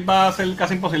 ¿sabes? Netflix va a ser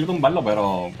casi imposible tumbarlo,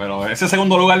 pero ese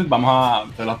segundo lugar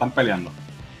se lo están peleando.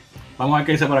 Vamos a ver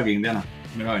qué dice por aquí, Indiana.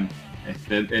 Mira, a ver.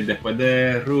 Después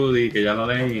de Rudy, que ya lo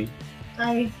leí.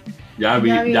 Ay. Ya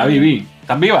viví.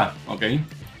 ¿Estás viva? Ok.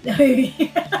 Ya viví.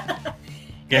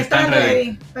 Que está en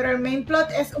Reddit. Pero el main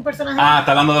plot es un personaje.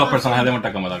 Está hablando de los personajes de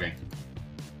Mortal Kombat, ok.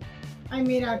 Ay,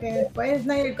 mira, que después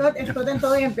Snyder Cut exploten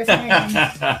todo y empiezan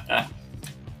a...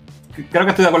 Creo que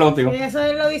estoy de acuerdo contigo. Eso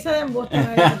él lo dice de embuste.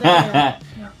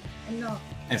 No.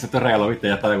 Ese es tu regalo, viste,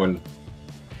 ya está de acuerdo.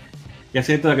 ¿Qué es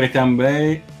cierto de Christian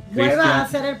Bale? Vuelva a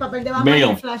hacer el papel de Batman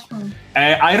en Flashpoint.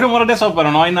 Hay rumores de eso,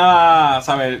 pero no hay nada,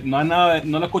 ¿sabes? No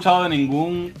lo he escuchado de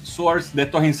ningún source de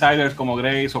estos insiders como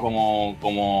Grace o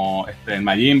como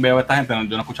Majin Veo, esta gente, yo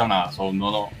no he escuchado nada,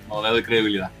 no le doy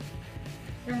credibilidad.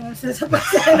 Eso puede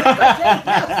ser.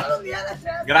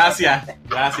 Gracias,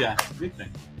 ¿viste?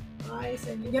 Ay,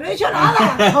 señor, yo no he dicho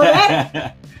nada,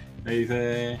 joder. Me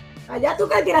dice... Allá tú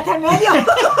que tiraste al medio.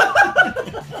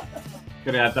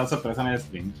 Creaste sorpresa en el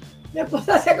stream. Mi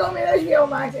esposa se ha comido HBO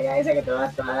Max. Ella dice que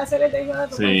todas las series de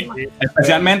HBO sí,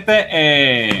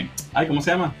 especialmente, ¿cómo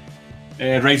se llama?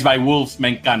 Raised by Wolves, me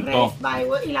encantó. Raised by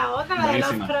Wolves. Y la otra, la de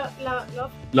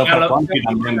Love Country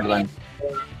también, ¿verdad?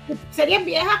 series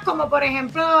viejas como por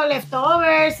ejemplo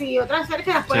Leftovers y otras series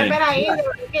que las puedes ver ahí.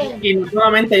 Y no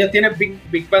solamente ellos tienen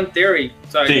Big Bang Theory,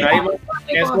 o sea, Sí.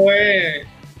 eso es...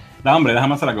 Da, hombre,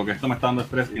 déjame hacer algo, que esto me está dando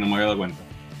estrés y no me había dado cuenta.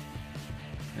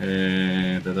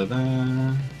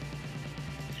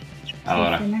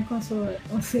 Ahora.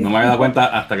 No me había dado cuenta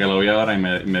hasta que lo vi ahora y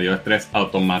me dio estrés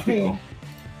automático. Sí.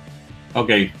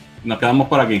 Ok, nos quedamos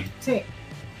por aquí. Sí.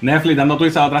 Netflix dando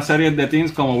tweets a otras series de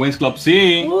teens como Winx Club.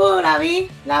 Sí.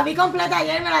 La vi completa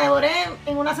ayer, me la devoré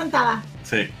en una sentada.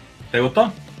 Sí. ¿Te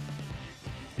gustó?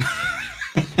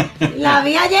 La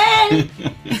vi ayer.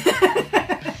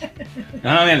 Es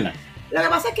una mierda. Lo que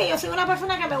pasa es que yo soy una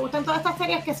persona que me gustan todas estas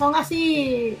series que son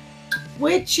así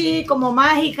witchy, como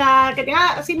mágicas, que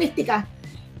tengan así místicas.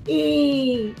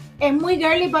 Y es muy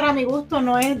girly para mi gusto,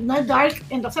 no es dark.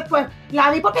 Entonces pues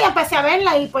la vi porque ya empecé a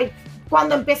verla y pues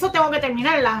cuando empiezo tengo que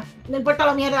terminarla. No importa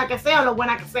lo mierda que sea o lo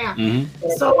buena que sea.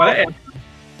 So, ¿cuál es?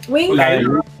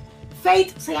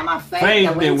 Fate, se llama Fate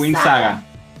de Winx Saga.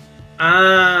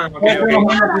 Ah, ok.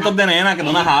 Unos de nena que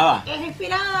no una hada. Es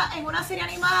inspirada en una serie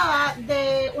animada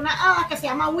de unas hadas que se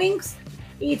llama Winx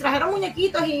y trajeron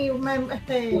muñequitos y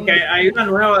Porque hay una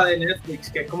nueva de Netflix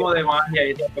que es como de magia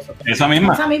y todas cosas. Esa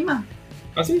misma.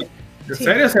 ¿Ah, sí? ¿En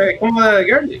serio? Se ve como de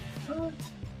girly.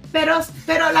 Pero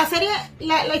la serie,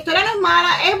 la historia no es mala,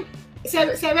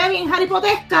 se ve bien Harry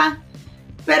Potesca,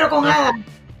 pero con hadas.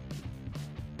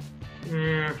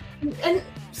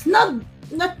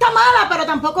 No está mala, pero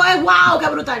tampoco es wow, qué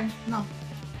brutal. No.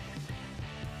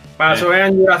 Para eso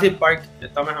vean Jurassic Park,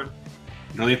 está mejor.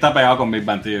 Rudy está pegado con Big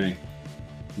Bang Theory.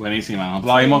 Buenísima.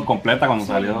 Nosotros la vimos completa cuando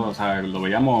salió, o sea, lo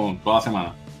veíamos toda la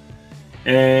semana.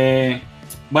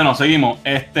 Bueno, seguimos.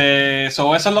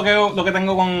 Eso es lo que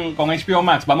tengo con HBO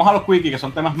Max. Vamos a los quickies, que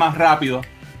son temas más rápidos.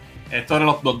 Estos eran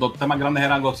los dos temas grandes,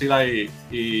 eran Godzilla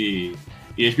y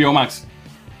HBO Max.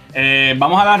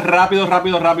 Vamos a hablar rápido,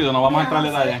 no vamos a entrar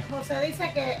en detalle. José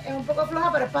dice que es un poco floja,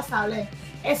 pero es pasable.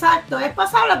 Exacto, es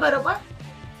pasable, pero pues...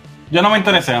 Yo no me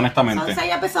interesé, honestamente. Son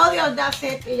 6 episodios,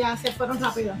 y ya se fueron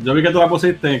rápido. Yo vi que tú la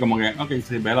pusiste y como que, ok,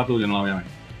 si ve la tuya, no la voy a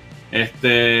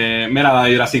ver. Mira, la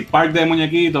de Jurassic Park de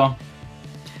muñequitos.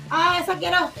 Ah, esa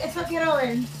quiero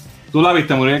ver. ¿Tú la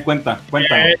viste, Muriel? Cuéntame.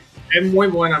 Es muy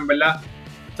buena, en verdad.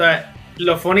 O sea,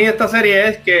 lo funny de esta serie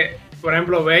es que, por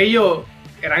ejemplo, Bello,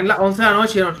 eran las 11 de la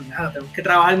noche y nosotros, nada, tenemos que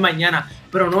trabajar mañana.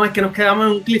 Pero no, es que nos quedamos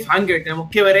en un cliffhanger, tenemos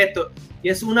que ver esto. Y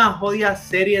es una jodida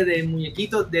serie de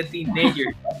muñequitos de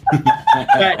teenagers.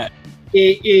 O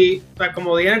sea,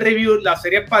 como dije en el review, la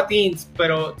serie es para teens,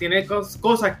 pero tiene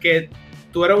cosas que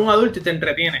tú eres un adulto y te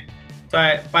entretiene. O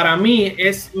sea, para mí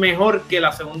es mejor que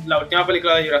la última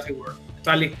película de Jurassic World. O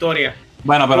sea, la historia.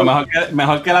 Bueno, pero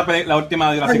mejor que la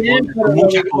última de Jurassic World.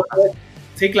 Muchas cosas.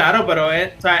 Sí, claro, pero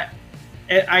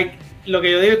lo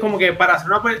que yo digo es como que para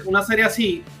hacer una serie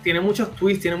así, tiene muchos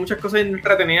twists, tiene muchas cosas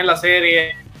entretenidas en la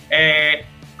serie.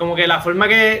 Como que la forma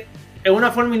que es una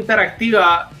forma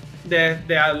interactiva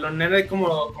de a los nenes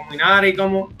como combinar y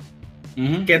como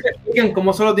que te expliquen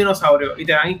cómo son los dinosaurios y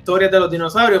te dan historias de los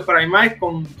dinosaurios, pero hay más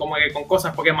con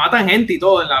cosas, porque matan gente y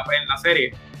todo en la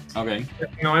serie. Okay.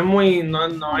 No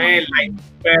es light,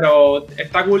 pero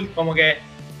está cool, como que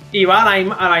y va a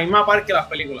la misma par que las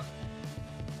películas.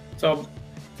 Son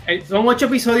 8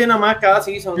 episodios nada más cada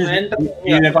season.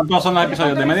 ¿Y de cuántos son los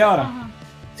episodios? ¿De media hora?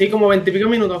 Sí, como 20 y pico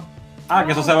minutos. Ah,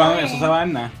 que eso se va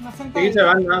en nada. Sí, se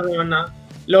va en nada.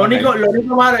 Lo único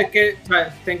malo es que, o sea,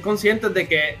 estén conscientes de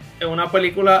que en una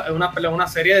película, en una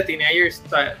serie de teenagers, o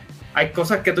sea, hay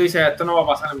cosas que tú dices, esto no va a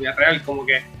pasar en vida real, como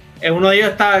que uno de ellos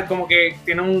está como que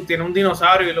tiene un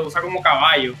dinosaurio y lo usa como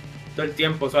caballo todo el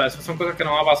tiempo, o sea, esas son cosas que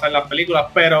no van a pasar en las películas,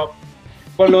 pero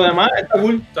por lo demás está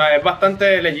cool, o sea, es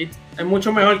bastante legit, es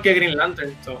mucho mejor que Green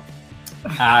Lantern. So.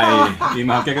 Ay, y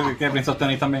mejor que Prince of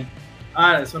Tennis también.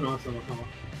 Eso no.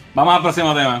 Vamos al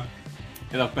próximo tema.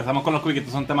 Empezamos con los quickies,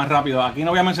 estos son temas rápidos. Aquí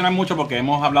no voy a mencionar mucho porque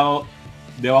hemos hablado,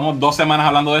 llevamos 2 semanas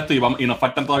hablando de esto y nos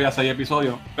faltan todavía 6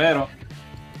 episodios, pero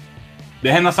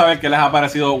déjenos saber qué les ha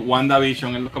parecido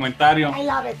WandaVision en los comentarios. I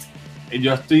love it.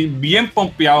 Yo estoy bien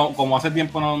pompeado, como hace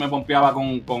tiempo no me pompeaba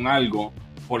con algo,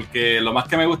 porque lo más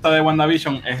que me gusta de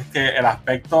WandaVision es que el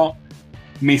aspecto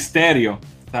misterio,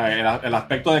 o sea, el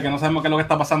aspecto de que no sabemos qué es lo que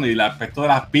está pasando y el aspecto de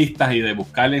las pistas y de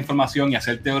buscar la información y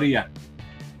hacer teoría,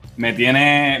 me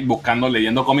tiene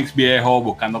leyendo cómics viejos,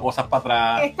 buscando cosas para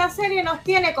atrás. Esta serie nos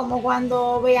tiene como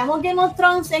cuando veíamos Game of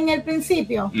Thrones en el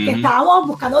principio, que estábamos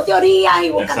buscando teorías y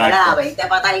buscando la 20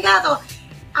 patas al gato.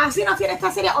 Así nos tiene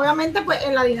esta serie, obviamente pues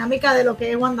en la dinámica de lo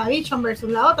que es WandaVision versus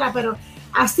la otra, pero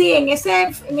así en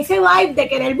ese vibe de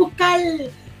querer buscar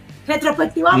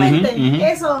retrospectivamente,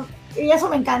 eso Y eso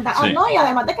me encanta. Sí. No, y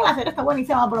además de que la serie está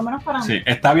buenísima, por lo menos para mí. Sí,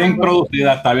 está bien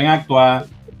producida, está bien actuada,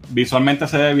 visualmente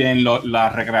se ve bien, la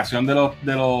recreación de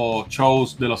los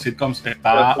shows, de los sitcoms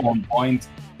está on point.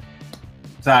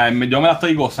 O sea, yo me la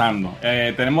estoy gozando.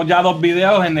 Tenemos ya 2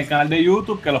 videos en el canal de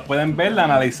YouTube que los pueden ver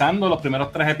analizando los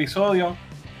primeros 3 episodios.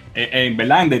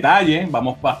 ¿Verdad? En detalle,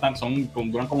 vamos bastante,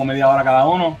 duran como media hora cada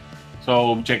uno.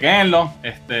 So, chequenlo.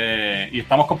 Y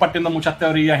estamos compartiendo muchas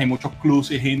teorías y muchos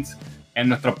clues y hints en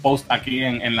nuestros posts aquí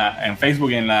en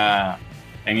Facebook y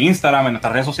en Instagram, en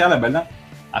nuestras redes sociales, ¿verdad?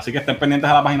 Así que estén pendientes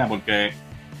a la página porque,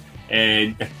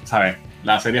 ¿sabes?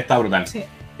 La serie está brutal. Sí.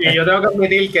 Y yo tengo que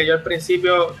admitir que yo al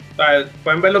principio, o sea,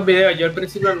 pueden ver los videos, yo al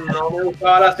principio no me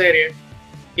gustaba la serie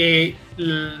y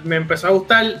me empezó a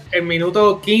gustar el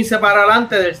minuto 15 para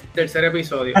adelante del tercer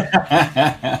episodio.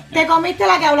 Te comiste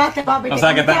la que hablaste, papi. O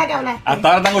sea, que la que hablaste. hasta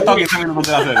ahora te han gustado 15 minutos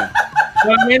de la serie.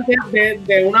 Solamente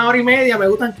de 1 hora y media me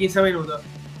gustan 15 minutos.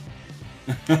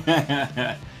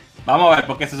 Vamos a ver,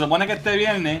 porque se supone que este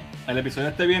viernes, el episodio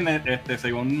de este viernes,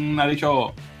 según ha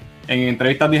dicho, en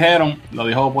entrevistas dijeron, lo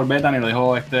dijo Paul Bettany, lo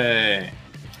dijo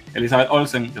Elizabeth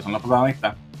Olsen, que son los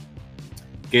protagonistas,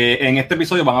 que en este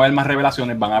episodio van a haber más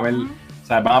revelaciones, van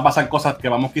a pasar cosas que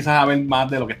vamos quizás a ver más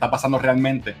de lo que está pasando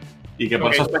realmente. Y que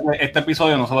por eso este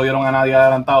episodio no se lo dieron a nadie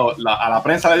adelantado. A la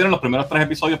prensa le dieron los primeros 3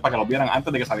 episodios para que los vieran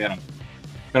antes de que salieran.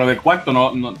 Pero del cuarto,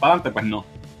 no para adelante, pues no.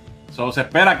 Se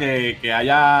espera que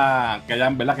haya,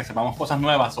 ¿verdad? Que sepamos cosas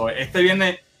nuevas. Este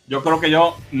viernes yo creo que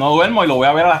yo no duermo y lo voy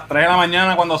a ver a las 3 de la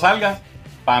mañana cuando salga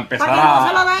para empezar para que no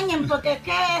se lo dañen, porque es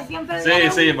que siempre...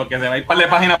 Sí, porque se va a ir un par de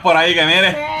páginas por ahí que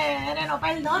mire. No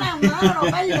perdonan, mano, no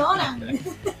perdonan.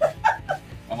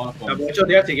 Vámonos con... Te puedo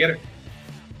chotear si quieres.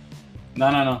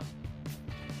 No.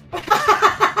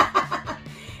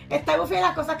 Está goofy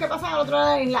las cosas que pasan al otro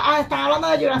lado de la isla. Están hablando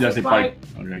de Jurassic Park.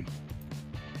 Okay.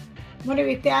 Bueno, y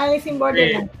viste a Alice in Sí,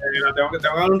 Borderland. tengo que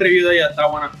dar un review de ella, está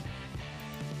buena.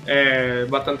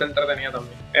 Bastante entretenida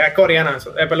también. Es coreana,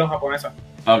 perdón, japonesa.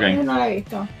 Ok. No la he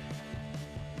visto.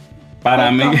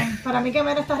 Para mí que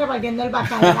Mero está repartiendo el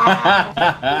bacalao.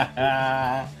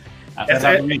 Hace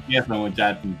rato me empiezo,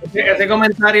 muchachos. Ese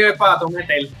comentario es para Tom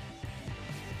Metel.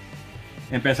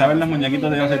 Empecé a ver los muñequitos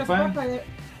de Jurassic Park.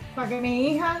 Para que mi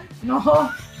hija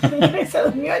no se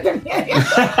durmió y terminé.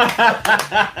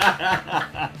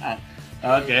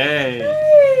 Ok.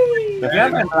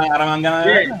 Ahora me han ganado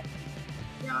de verla.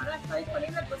 Y ahora está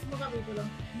disponible el próximo capítulo.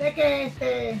 De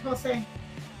que José.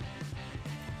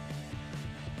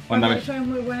 Cuéntame. De hecho es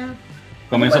muy buena.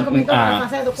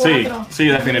 Sí,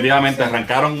 definitivamente.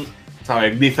 Arrancaron,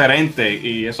 ¿sabes? Diferente.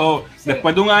 Y eso,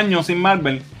 después de un año sin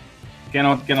Marvel, que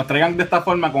nos traigan de esta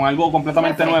forma con algo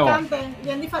completamente nuevo.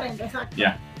 Bien diferente, exacto.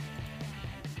 Ya.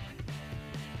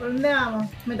 ¿Por dónde vamos?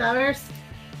 Metaverse.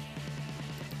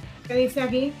 ¿Qué dice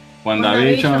aquí?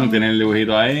 WandaVision, tiene el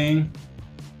dibujito ahí.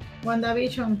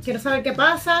 WandaVision. Quiero saber qué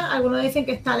pasa. Algunos dicen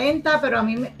que está lenta, pero a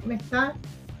mí me está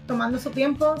tomando su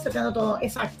tiempo, seteando todo.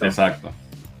 Exacto.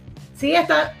 Sí,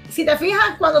 está. Si te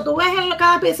fijas, cuando tú ves en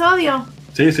cada episodio.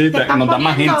 Sí, nos dan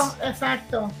más hints.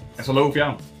 Exacto. Eso lo he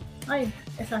bufiado. Ay,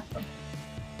 exacto.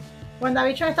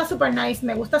 WandaVision está super nice.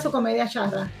 Me gusta su comedia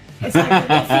charra.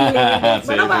 Exacto. Sí,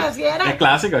 bueno, para si era. Es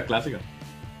clásico.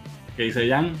 ¿Qué dice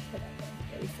Jan?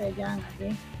 ¿Qué dice Jan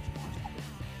aquí?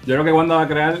 Yo creo que Wanda va a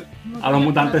crear a los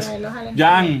mutantes.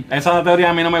 Jan, esa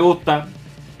teoría a mí no me gusta.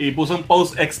 Y puse un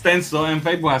post extenso en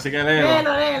Facebook, así que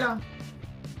léelo.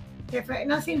 Que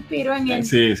no se inspiró en él.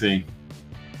 Sí. Es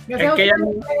que ella no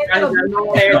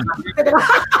es.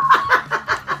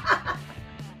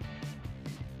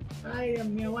 Ay, Dios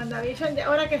mío, WandaVision.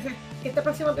 Ahora que este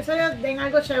próximo episodio den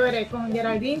algo chévere con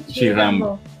Geraldine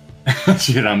Chirambo.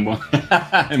 Chirambo.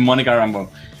 Mónica Rambo.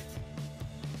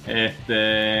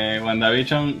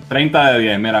 WandaVision 30 de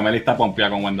 10. Mira, Meli está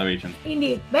pompeada con WandaVision.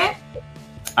 Indeed, ¿ves?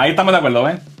 Ahí estamos de acuerdo,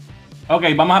 ¿ven? Ok,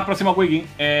 vamos al próximo quickie.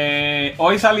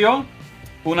 Hoy salió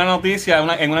una noticia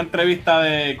en una entrevista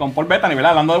con Paul Bettany,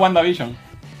 ¿verdad? Hablando de WandaVision.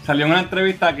 Salió en una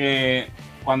entrevista que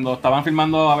cuando estaban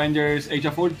filmando Avengers Age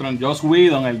of Ultron, Joss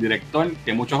Whedon, el director,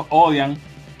 que muchos odian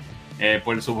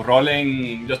por su rol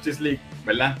en Justice League,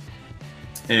 ¿verdad?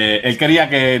 Él quería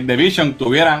que The Vision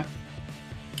tuviera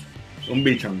un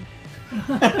Vision.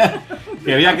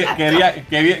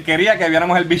 quería que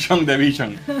viéramos el Vision de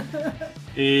Vision.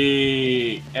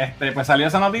 Y pues salió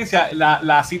esa noticia.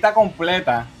 La cita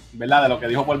completa, ¿verdad? De lo que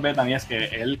dijo Paul Bettany es que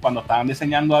él, cuando estaban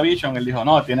diseñando a Vision, él dijo,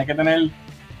 no, tiene que tener...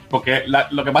 Porque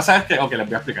lo que pasa es que... Ok, les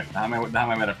voy a explicar.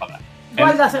 Déjame ver el patrón.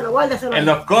 Guárdaselo. En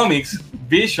los cómics,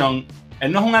 Vision,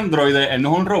 él no es un androide, él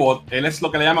no es un robot, él es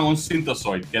lo que le llaman un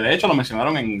synthezoid, que de hecho lo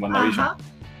mencionaron en WandaVision.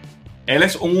 Él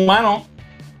es un humano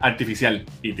artificial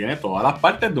y tiene todas las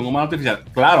partes de un humano artificial.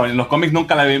 Claro, en los cómics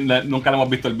nunca le hemos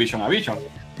visto el Vision a Vision.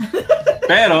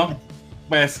 Pero,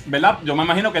 pues, ¿verdad? Yo me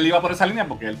imagino que él iba por esa línea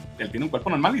porque él tiene un cuerpo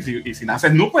normal y si nace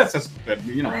nu, pues es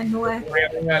you know.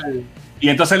 Y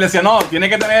entonces él decía, no, tiene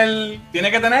que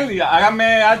tener y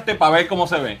háganme arte para ver cómo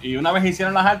se ve. Y una vez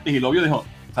hicieron las artes y lo vio y dijo,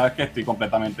 ¿sabes qué? Estoy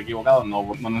completamente equivocado,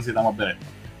 no necesitamos ver esto.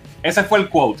 Ese fue el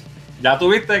quote. Ya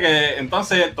tuviste que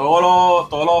entonces todos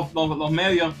los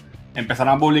medios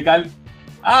empezaron a publicar.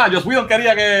 Joss Whedon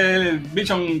quería que el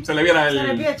Vision se le viera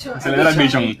el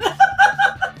Vision.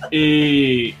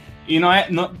 Y no es,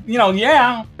 no, you know,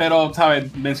 yeah, pero,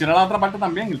 ¿sabes? Menciona la otra parte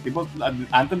también. El tipo,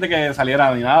 antes de que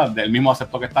saliera ni nada, él mismo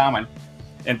aceptó que estaba mal.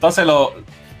 Entonces lo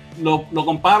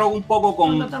comparo un poco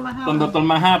con Doctor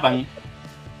Manhattan.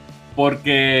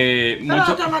 Porque pero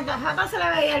Doctor Manhattan se le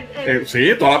veía el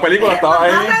sí, toda la película estaba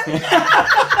ahí.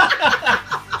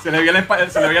 se le veía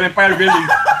el Empire Building.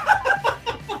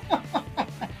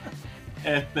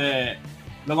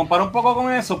 Lo comparo un poco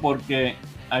con eso porque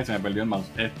ay, se me perdió el mouse.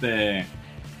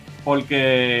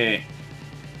 Porque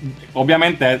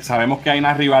obviamente sabemos que hay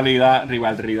una rivalidad,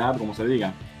 como se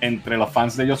diga, entre los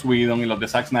fans de Joss Whedon y los de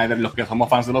Zack Snyder, los que somos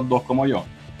fans de los dos como yo.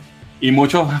 Y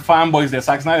muchos fanboys de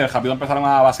Zack Snyder rápido empezaron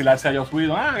a vacilarse a Joss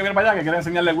Whedon. Que viene para allá, que quiere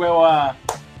enseñarle el huevo a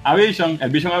Vision, el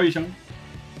Vision a Vision.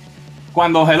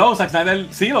 Cuando Zack Snyder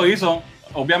sí lo hizo,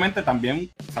 obviamente también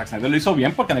Zack Snyder lo hizo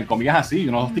bien porque en el cómic es así,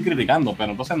 yo no lo estoy criticando,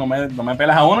 pero entonces no me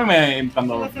pelas a uno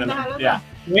yeah.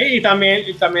 Y también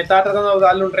estaba tratando de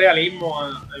darle un realismo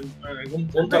en algún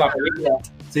punto a la película.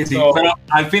 Sí, pero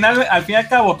al fin y al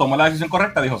cabo tomó la decisión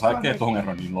correcta, dijo, ¿sabes qué? Esto es un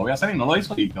error y lo voy a hacer y no lo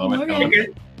hizo y quedó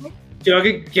bien. Yo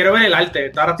quiero ver el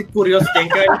arte, ahora estoy curioso,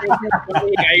 tienen que ver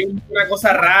hay una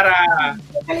cosa rara.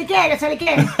 Que se le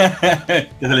quede.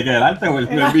 ¿Que se le quede el arte o el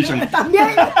Vision? También.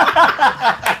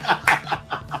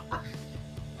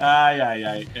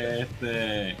 Ay.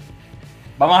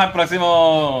 Vamos al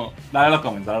próximo. Dale los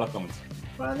comments.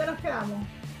 ¿Por dónde nos quedamos?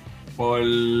 Por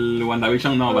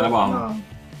WandaVision, no, dale para abajo. No.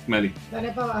 Meli.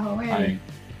 Dale para abajo, Meli. Ahí.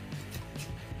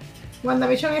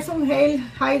 WandaVision es un Hail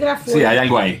Hydra full. Sí, hay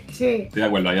algo ahí. Sí. Estoy de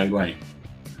acuerdo, hay algo ahí.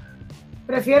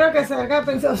 Prefiero que salga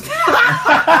pensado usted.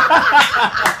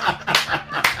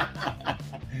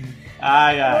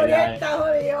 Ay. Está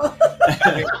jodido.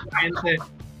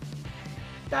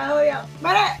 Está jodido.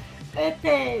 Mira,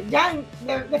 Jan,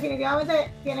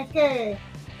 definitivamente tienes que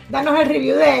darnos el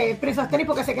review de Prince of Tennis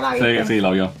porque sé que la viste. Sí,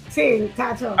 lo vio. Sí,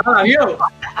 chacho. ¿Vio?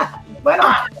 Bueno,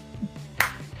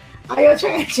 hay 8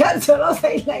 en el chat, solo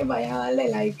 6 likes, vayan a darle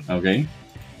like. Ok.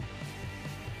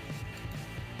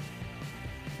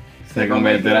 Se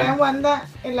convertirá en Wanda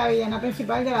en la villana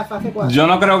principal de la fase 4. Yo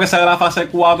no creo que sea de la fase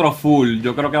 4 full.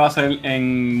 Yo creo que va a ser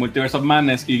en Multiverse of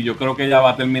Madness y yo creo que ella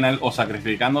va a terminar o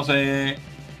sacrificándose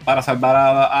para salvar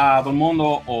a todo el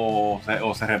mundo o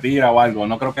se retira o algo.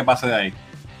 No creo que pase de ahí.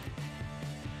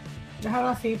 Déjalo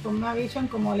así, ponme a Vision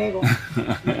como Lego.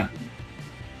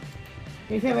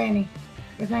 Dice Benny.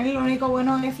 Lo único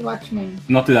bueno es Watchmen.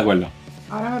 No estoy de acuerdo.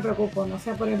 Ahora me preocupo, no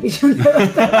sea por el Vision de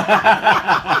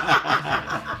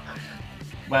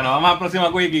Bueno, vamos al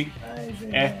próximo quickie.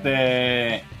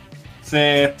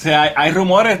 Hay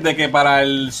rumores de que para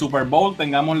el Super Bowl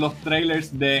tengamos los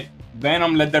trailers de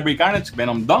Venom Let There Be Carnage,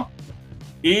 Venom 2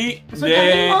 y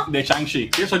de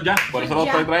Shang-Chi. Sí, eso ya, por eso lo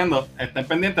estoy trayendo. Estén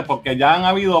pendientes porque ya han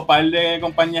habido un par de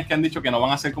compañías que han dicho que no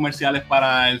van a hacer comerciales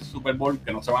para el Super Bowl,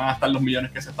 que no se van a gastar los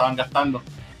millones que se estaban gastando.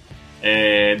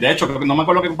 De hecho, creo que no me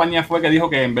acuerdo qué compañía fue que dijo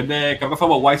que en vez de, creo que fue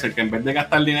Budweiser, que en vez de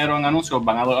gastar dinero en anuncios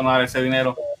van a donar ese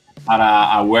dinero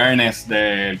para awareness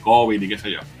del COVID y qué sé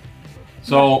yo.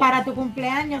 Para tu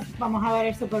cumpleaños vamos a ver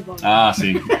el Super Bowl.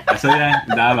 Sí. Ese día,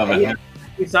 dale.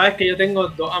 Y sabes que yo tengo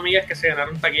 2 amigas que se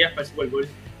ganaron taquillas para el Super Bowl.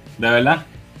 ¿De verdad?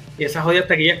 Y esas jodidas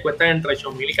taquillas cuestan entre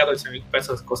 8,000 y 14,000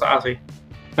 pesos, cosas así.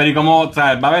 Pero ¿y cómo? O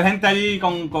sea, ¿va a haber gente allí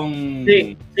con...?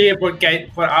 Sí, porque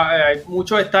hay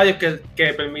muchos estadios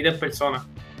que permiten personas.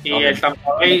 Y el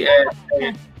Tampa Bay...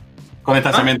 con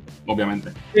distanciamiento,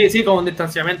 obviamente. Sí, con un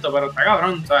distanciamiento, pero está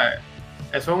cabrón, ¿sabes?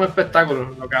 Eso es un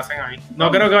espectáculo lo que hacen ahí.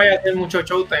 No creo que vaya a tener mucho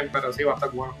showtime, pero sí va a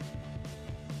estar bueno.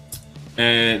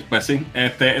 Pues sí,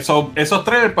 esos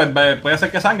trailers pues, puede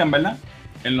ser que salgan, ¿verdad?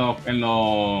 En los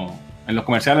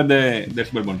comerciales de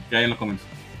Super Bowl, que hay en los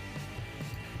comerciales.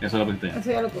 Eso lo puse.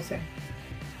 Eso ya lo puse.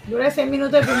 Dura 6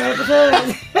 minutos el primer episodio de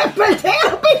Desperté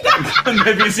el hospital. Con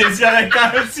deficiencia de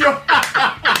calcio.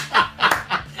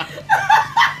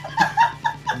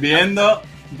 Viendo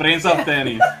Prince of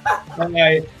Tennis.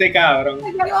 Ay, este cabrón.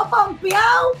 Me llevo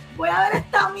pompeado. Voy a ver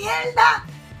esta mierda.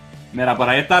 Mira, por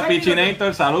ahí está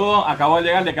Pichinator, saludos. Acabo de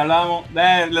llegar, de que hablábamos.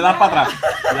 Le das para atrás.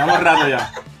 Llevamos rato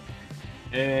ya.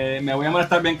 me voy a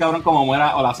molestar bien cabrón como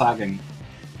muera o la saquen.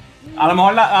 A lo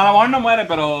mejor no muere,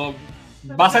 pero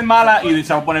va a ser mala y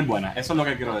se va a poner buena. Eso es lo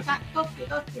que quiero decir. Tosti.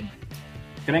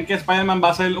 ¿Creen que Spider-Man va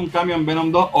a hacer un cambio en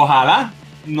Venom 2? Ojalá.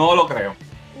 No lo creo.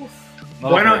 No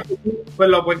lo Bueno, creo. pues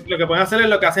lo que pueden hacer es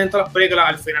lo que hacen en todas las películas.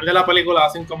 Al final de la película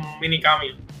hacen como un mini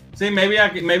cambio. Sí,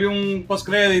 maybe un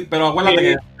post-credit, pero acuérdate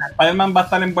que Spider-Man va a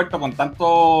estar envuelto con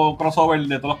tanto crossover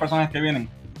de todos los personajes que vienen,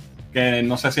 que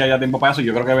no sé si haya tiempo para eso.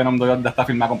 Yo creo que Venom 2 ya está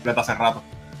filmada completa hace rato.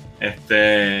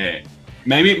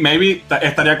 Maybe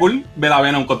estaría cool ver a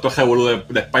Venom con todo ese revolú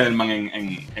de Spider-Man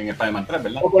en Spider-Man 3,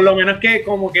 ¿verdad? O por lo menos que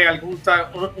como que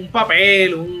un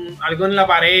papel, algo en la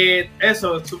pared,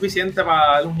 eso es suficiente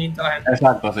para darle un hint a la gente.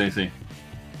 Exacto, sí.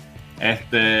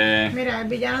 Mira, el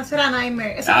villano será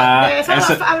Nightmare.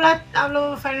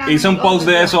 Habló Fernando. Hice un post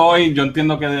de eso hoy. Yo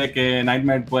entiendo que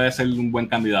Nightmare puede ser un buen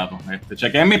candidato.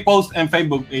 Chequeen mis posts en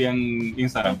Facebook y en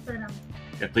Instagram.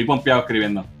 Que estoy pompeado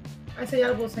escribiendo. Ese ya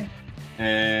lo puse.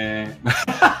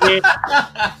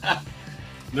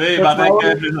 Luis, va a tener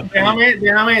que...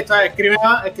 Déjame,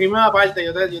 escríbeme aparte,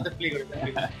 yo te explico.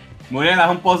 Muy bien,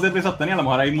 haz un post de Prisostenia, a lo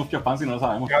mejor hay muchos fans y no lo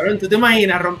sabemos. Cabrón, ¿tú te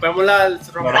imaginas? Rompemos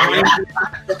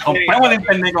el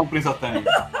internet con Prisostenia.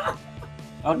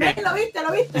 Okay. ¿Lo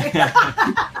viste?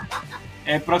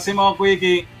 El próximo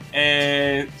Quickie,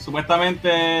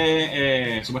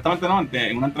 supuestamente no,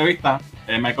 en una entrevista,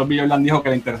 Michael B. Jordan dijo que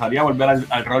le interesaría volver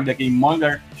al rol de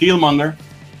Killmonger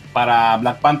para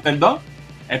Black Panther 2.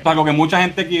 Esto es algo que mucha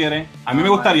gente quiere. A mí me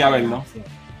gustaría verlo.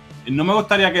 No me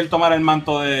gustaría que él tomara el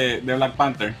manto de Black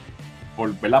Panther,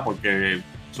 ¿verdad? Porque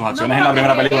sus acciones en la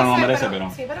primera película no lo merece,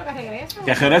 pero sí, pero que regrese.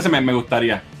 Que regrese me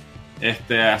gustaría.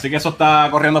 Así que eso está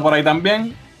corriendo por ahí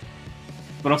también.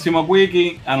 Próximo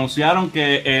Quickie, anunciaron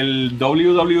que el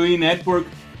WWE Network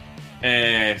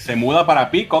se muda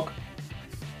para Peacock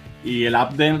y el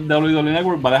app de WWE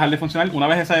Network va a dejar de funcionar. Una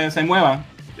vez se mueva,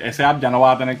 ese app ya no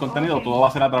va a tener contenido, todo va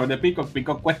a ser a través de Peacock.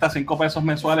 Peacock cuesta $5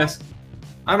 mensuales.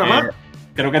 Nomás.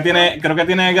 Creo que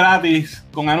tiene gratis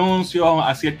con anuncios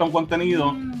a cierto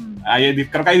contenido.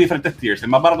 Creo que hay diferentes tiers. El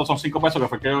más barato son $5, que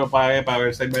fue el que yo pagué para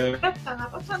ver 6 Están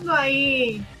apostando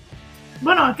ahí.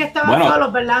 Bueno, es que estaban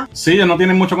solos, ¿verdad? Sí, ellos no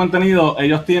tienen mucho contenido.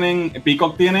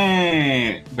 Peacock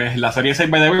tiene la serie 6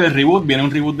 by el reboot. Viene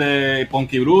un reboot de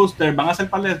Punky Brewster. Van a hacer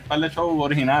par de shows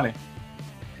originales.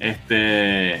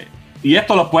 Y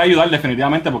esto los puede ayudar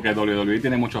definitivamente porque WWE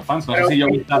tiene muchos fans. No sé si yo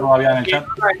está todavía en el chat.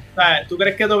 ¿Tú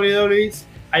crees que WWE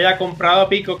haya comprado a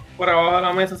Peacock por abajo de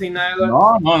la mesa sin nada de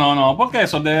eso? No, porque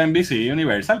eso es de NBC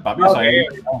Universal, papi. Okay.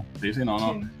 Sí.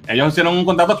 Ellos hicieron un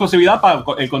contrato de exclusividad para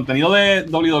el contenido de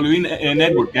WWE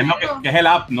Network, que es el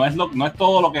app, no es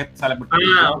todo lo que sale por ok.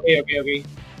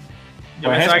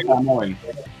 Pues eso vamos a ver.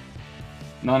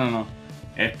 No.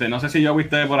 No sé si yo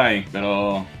viste por ahí,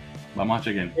 pero vamos a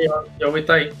chequear. Yo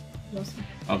viste ahí.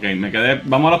 Ok,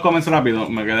 vamos a los comments rápido.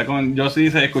 Yo sí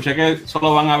escuché que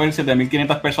solo van a haber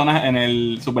 7,500 personas en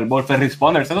el Super Bowl First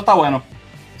Responders. Eso está bueno.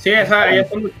 Sí, ellas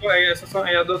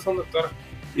dos son doctoras.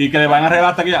 Y que le van a regalar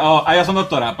hasta aquí. Ellas son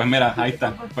doctoras. Pues mira, ahí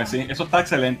está. Pues sí, eso está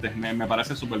excelente. Me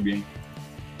parece súper bien.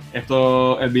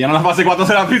 El villano de la fase 4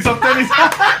 será Prince of Tennis.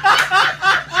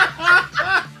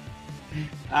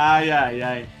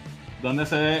 Ay. ¿Dónde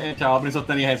se ve el chaval Prince of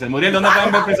Tennis ese? Muriel, ¿dónde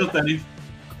pueden ver Prince of Tennis?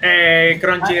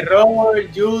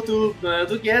 Crunchyroll, YouTube, donde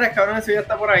tú quieras, cabrón, eso ya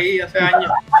está por ahí hace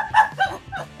años.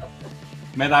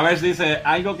 Metaverse dice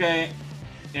algo que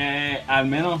al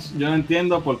menos yo no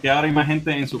entiendo por qué ahora hay más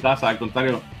gente en su casa, al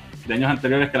contrario de años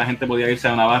anteriores que la gente podía irse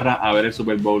a una barra a ver el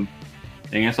Super Bowl.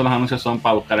 En eso los anuncios son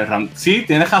para buscar el round. Sí,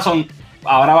 tienes razón,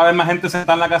 ahora va a haber más gente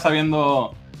sentada en la casa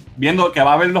viendo que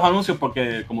va a ver los anuncios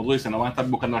porque, como tú dices, no van a estar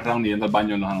buscando el round y yendo al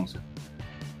baño en los anuncios.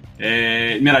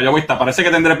 Mira, yo voy a estar, parece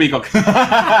que tendré Peacock.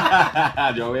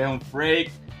 Yo voy a un freak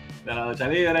de la lucha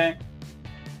libre.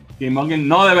 Killmonger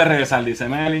no debe regresar, dice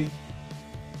Meli.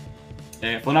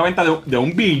 Fue una venta de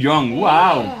 $1 billón.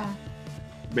 ¡Wow!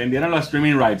 Vendieron los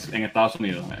streaming rights en Estados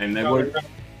Unidos. El network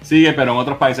sigue, pero en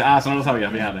otros países. Eso no lo sabía,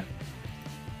 fíjate.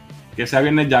 Que sea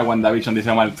viernes ya, WandaVision,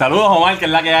 dice Omar. Saludos, Omar, que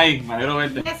es la que hay. Me alegro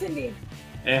verte.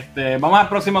 Vamos al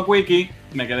próximo Quickie.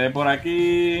 Me quedé por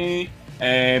aquí.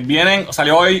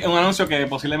 Salió hoy un anuncio que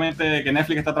posiblemente que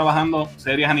Netflix está trabajando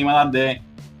series animadas de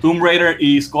Tomb Raider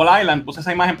y Skull Island. Puse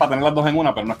esa imagen para tener las dos en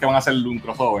una, pero no es que van a hacer un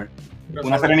crossover.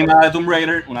 Una serie animada de Tomb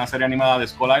Raider, una serie animada de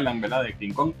Skull Island, ¿verdad? De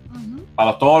King Kong.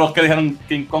 Para todos los que dijeron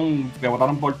King Kong, que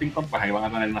votaron por King Kong, pues ahí van a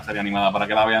tener una serie animada para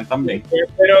que la vean también. Yo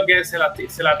espero que se la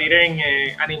tiren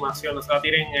animación, no se la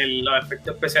tiren los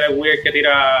efectos especiales weird que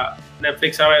tira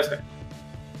Netflix a veces.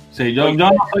 Sí, yo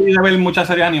no soy de ver muchas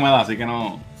series animadas, así que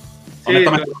no. Sí,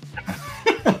 honestamente.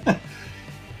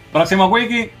 Próximo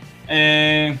Wiki.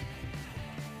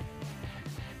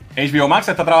 HBO Max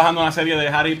está trabajando en una serie de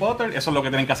Harry Potter. Eso es lo que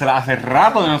tienen que hacer hace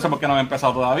rato. No sé por qué no han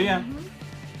empezado todavía.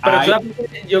 Pero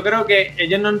yo creo que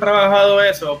ellos no han trabajado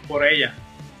eso por ella,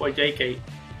 por JK.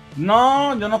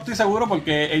 No, yo no estoy seguro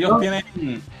porque ellos tienen,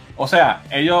 o sea,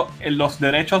 ellos los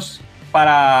derechos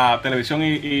para televisión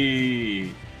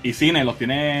y cine los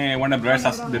tiene Warner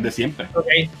Bros. Desde siempre.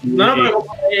 Okay. No, pero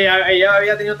como ella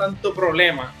había tenido tanto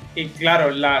problema y claro,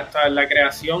 la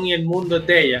creación y el mundo es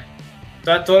de ella.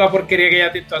 Toda la porquería que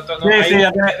ella tiene. Sí,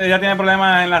 ella tiene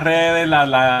problemas en las redes,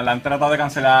 la han tratado de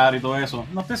cancelar y todo eso.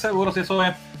 No estoy seguro si eso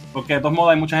es, porque de todos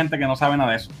modos hay mucha gente que no sabe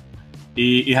nada de eso.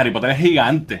 Y Harry Potter es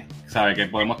gigante, ¿sabes? Que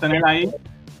podemos tener ahí,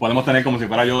 podemos tener como si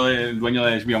fuera yo el dueño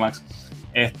de HBO Max.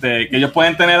 Que ellos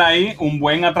pueden tener ahí un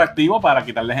buen atractivo para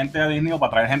quitarle gente a Disney o para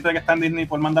traer gente que está en Disney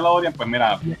por Mandalorian. Pues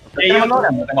mira, yo tengo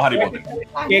Harry Potter.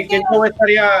 ¿Qué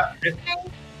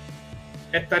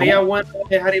estaría bueno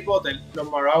de Harry Potter?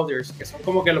 Los Marauders, que son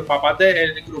como que los papás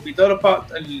del grupito de los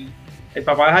el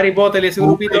papá de Harry Potter y ese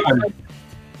grupito.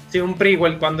 Sí, un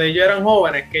prequel, cuando ellos eran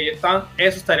jóvenes, que ellos estaban,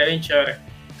 eso estaría bien chévere.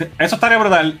 Eso estaría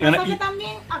brutal. Porque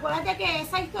también, acuérdate que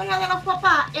esa historia de los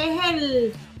papás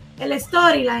es el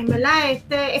storyline, ¿verdad?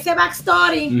 Ese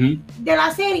backstory de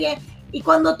la serie. Y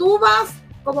cuando tú vas,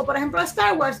 como por ejemplo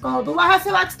Star Wars, cuando tú vas a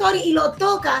ese backstory y lo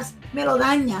tocas, me lo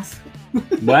dañas.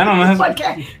 Bueno, no es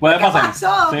puede pasar.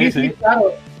 Pasó? Sí,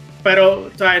 claro. Pero,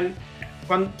 o sea,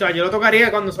 yo lo tocaría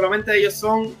cuando solamente ellos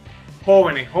son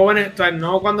jóvenes, o sea,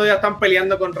 no cuando ya están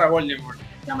peleando contra Voldemort.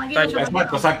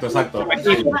 Exacto.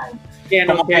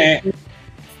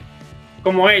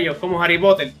 Como ellos, como Harry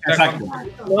Potter. Exacto.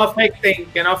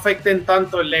 Que no afecten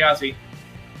tanto el Legacy.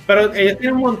 Pero ellos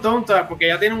tienen un montón, ¿sabes? Porque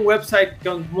ya tienen un website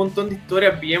con un montón de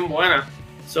historias bien buenas.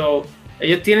 So,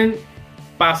 ellos tienen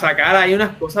para sacar ahí unas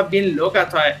cosas bien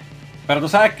locas, ¿sabes? Pero tú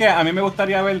sabes que a mí me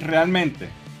gustaría ver realmente,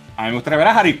 a mí me gustaría ver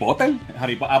a Harry Potter.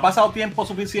 Ha pasado tiempo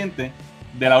suficiente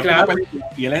de la última película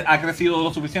y él ha crecido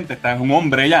lo suficiente, está en un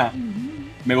hombre ya.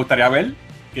 Me gustaría ver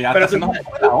que ya está haciendo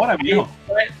ahora, viejo.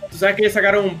 Tú sabes que ellos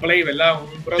sacaron un play, ¿verdad?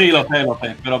 Sí, lo sé,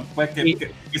 pero pues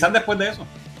quizás después de eso.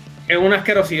 Es una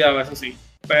asquerosidad, eso sí,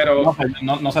 pero...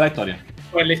 No sé la historia.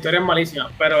 Pues la historia es malísima,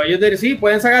 pero ellos sí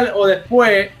pueden sacar o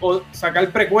después, o sacar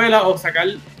precuela, o sacar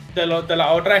de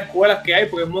las otras escuelas que hay,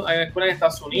 porque hay escuelas en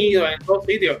Estados Unidos, en todos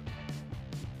sitios.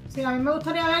 Sí, a mí me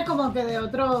gustaría ver como que de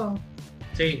otro...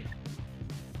 Sí.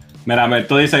 Mira,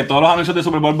 tú dices, todos los anuncios de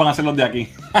Super Bowl van a ser los de aquí.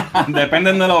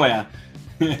 Depende de donde lo vean.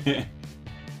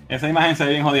 Esa imagen se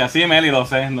ve bien jodida. Sí, Meli, lo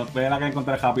sé. No voy a la que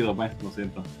encontré rápido, pues, lo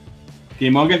siento.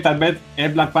 Killmonger tal vez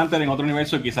es Black Panther en otro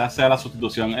universo y quizás sea la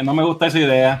sustitución. No me gusta esa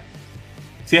idea.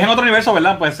 Si es en otro universo,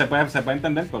 ¿verdad? Pues se puede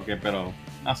entender porque, pero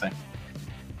no sé.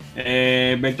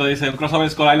 Berto dice, un crossover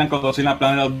Skull Island con Godzilla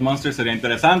Planet of Monsters sería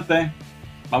interesante.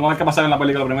 Vamos a ver qué pasa en la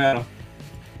película primero.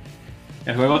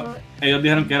 El juego, ellos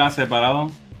dijeron que eran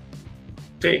separados.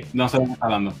 Sí. No sé de qué está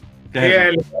hablando. Sí,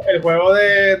 el juego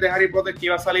de Harry Potter que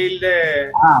iba a salir de...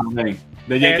 Ok.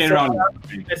 De J.K. Rowling.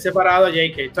 Es separado de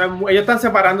J.K. Entonces, ellos están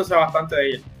separándose bastante de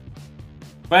ella.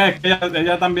 Pues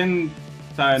ella también,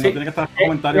 ¿sabes? Sí. No tiene que estar en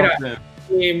comentarios. Mira,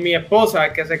 mi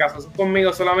esposa, que se casó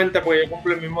conmigo solamente porque yo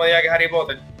cumplo el mismo día que Harry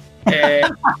Potter,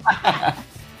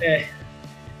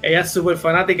 ella es súper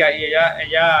fanática y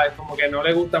ella como que no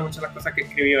le gustan mucho las cosas que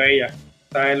escribió ella.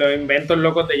 ¿Sabes? Los inventos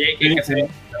locos de J.K. Sí, que se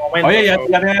momento, oye, ella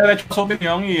tiene derecho a su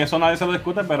opinión y eso nadie se lo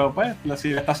discute, pero pues, si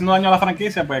le está haciendo daño a la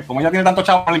franquicia, pues como ella tiene tanto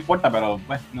chavo, no le importa, pero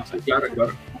pues, no sé. Claro.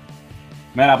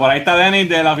 Mira, por ahí está Denny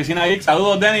de la oficina Geek.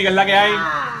 Saludos, Denny, que es la que hay.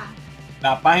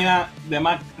 La página de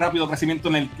más rápido crecimiento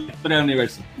en la historia del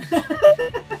universo.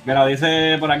 Mira,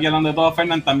 dice por aquí hablando de todo,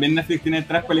 Fernand, también Netflix tiene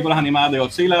 3 películas animadas de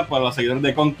Godzilla, pero los seguidores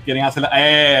de Kong quieren hacer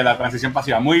la transición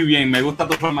pasiva. Muy bien, me gusta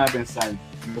tu forma de pensar.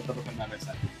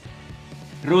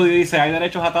 Rudy dice, hay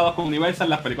derechos atados con Universal,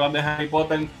 las películas de Harry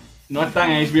Potter no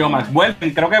están en HBO Max.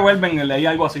 Vuelven, creo que vuelven, leí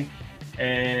algo así.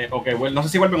 No sé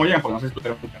si vuelven o llegan, porque no sé si tú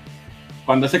quieres buscar.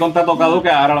 Cuando ese contrato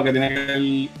caduca, ahora lo que tiene que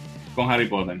ver con Harry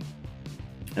Potter.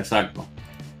 Exacto.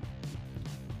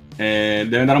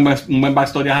 Deben dar un buen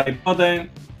backstory a Harry Potter.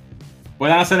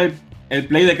 Pueden hacer el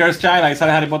play de Cursed Child, ahí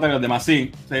sale Harry Potter y los demás.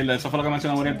 Sí, eso fue lo que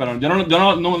mencionó Muriel, pero yo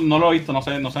no lo he visto, no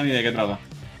sé ni de qué trata.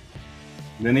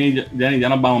 Jenny, ya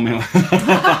nos vamos, mijo.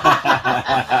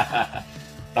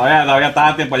 todavía está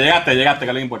a tiempo. Llegaste,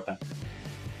 ¿qué le importa?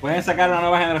 Pueden sacar una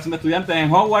nueva generación de estudiantes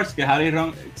en Hogwarts, que Harry y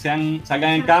Ron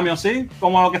salgan en cambio, sí,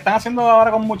 como lo que están haciendo ahora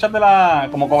con muchas de las,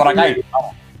 como Cobra Kai.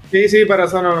 Vamos. Sí, pero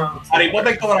eso no. Harry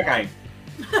Potter y Cobra Kai.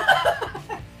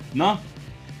 ¿No?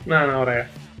 No, brega.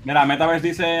 Mira, Metaverse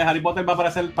dice, Harry Potter va a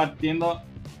aparecer partiendo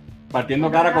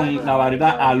cara con la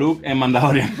varita a Luke en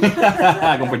Mandalorian.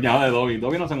 Acompañado de Dobby.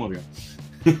 Dobby no se murió.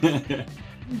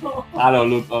 No. A los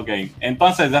Luke, ok.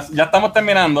 Entonces, ya estamos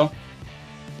terminando.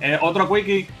 Otro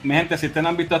quickie, mi gente, si ustedes no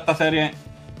han visto esta serie,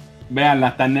 véanla,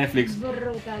 está en Netflix.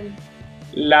 Brutal.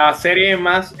 La serie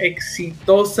más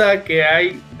exitosa que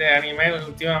hay de anime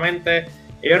últimamente.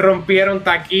 Ellos rompieron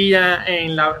taquilla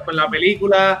con la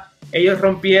película. Ellos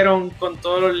rompieron con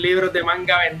todos los libros de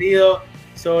manga vendidos.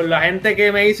 La gente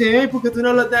que me dice, hey, ¿por qué tú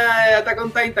no lo das Attack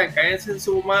on Titan? Cállense en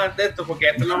su más de esto, porque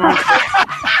esto no me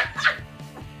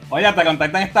Oye, Attack on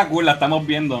Titan está cool, la estamos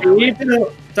viendo. Sí, pero,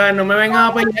 o sea, no me vengan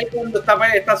a pelear cuando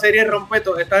esta serie rompe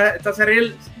todo. Esta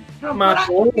serie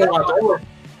mató a todos.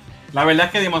 La verdad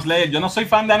es que Demon Slayer, yo no soy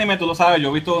fan de anime, tú lo sabes, yo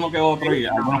he visto uno que otro y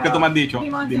algunos que tú me has dicho.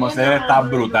 Demon Slayer está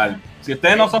brutal. Si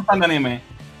ustedes no son fan de anime,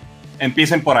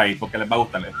 empiecen por ahí porque les va a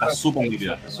gustar. Está súper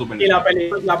nítida. Y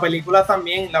la película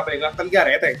también, la película está el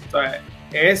garete. O sea,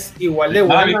 es igual de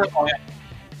buena.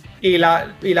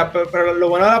 Pero lo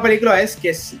bueno de la película es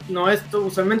que no es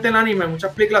usualmente en anime,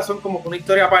 muchas películas son como una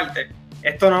historia aparte.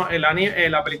 Esto no,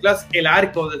 la película es el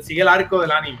arco, sigue el arco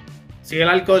del anime, sigue el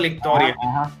arco de la historia.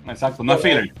 Ajá, exacto, no es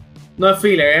filler. No es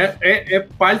filler, es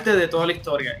parte de toda la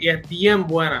historia y es bien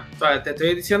buena. O sea, te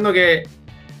estoy diciendo que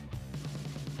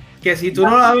si tú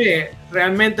no la ves,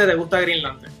 realmente te gusta Green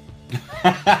Lantern.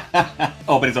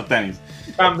 O Prince of Tennis.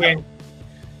 También.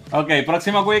 Ok,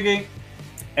 próximo quickie.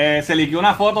 Se liqueó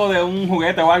una foto de un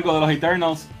juguete o algo de los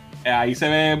Eternals. Ahí se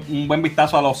ve un buen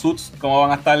vistazo a los suits, cómo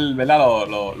van a estar, ¿verdad?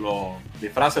 Los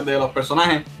disfraces de los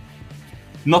personajes.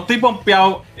 No estoy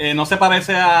pompeado, no se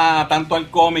parece tanto al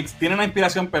cómics. Tiene una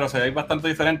inspiración, pero se ve bastante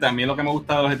diferente. A mí lo que me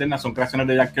gusta de los Eternals son creaciones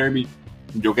de Jack Kirby.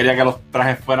 Yo quería que los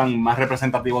trajes fueran más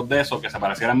representativos de eso, que se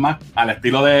parecieran más al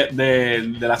estilo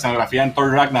de la escenografía en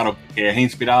Thor Ragnarok, que es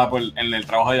inspirada en el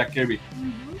trabajo de Jack Kirby.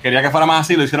 Quería que fuera más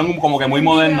así, lo hicieron como que muy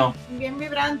moderno. Bien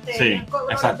vibrante. Sí, bien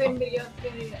exacto. Bien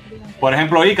brillante. Por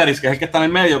ejemplo, Icarus, que es el que está en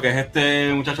el medio, que es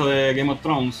este muchacho de Game of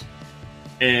Thrones.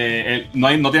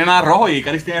 No tiene nada rojo y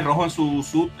Icarus tiene rojo en su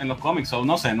suit en los cómics. So,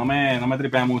 no sé, no me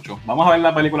tripea mucho. Vamos a ver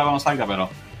la película cuando salga, pero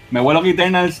me huelo que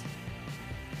Eternals,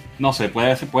 no sé,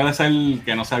 puede ser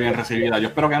que no sea bien recibida. Yo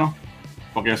espero que no,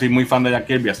 porque yo soy muy fan de Jack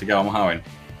Kirby, así que vamos a ver.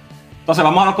 Entonces,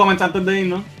 vamos a los comentarios antes de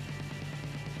irnos.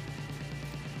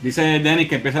 Dice Dennis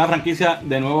que empiece la franquicia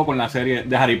de nuevo con la serie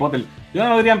de Harry Potter. Yo no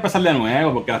debería empezar de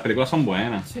nuevo porque las películas son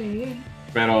buenas. Sí.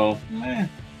 Pero,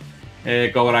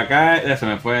 Cobra Kai, se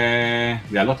me fue.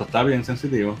 Diablo, esto está bien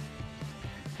sensitivo.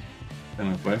 Se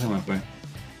me fue.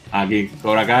 Aquí,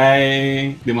 Cobra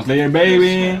Kai, Demon Slayer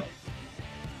Baby.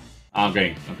 Ok,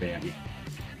 aquí.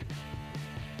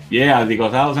 Yeah, al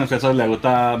Dicosado Sensor le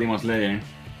gusta Demon Slayer.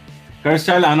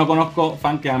 Curse Child, no conozco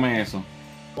fan que ame eso.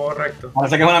 Correcto.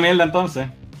 Parece que es una mierda entonces.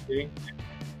 Sí.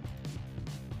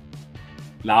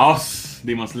 La Oz,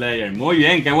 Demon Slayer. Muy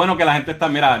bien, qué bueno que la gente está.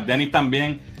 Mira, Dennis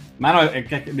también. Mano, es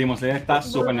que Demon Slayer está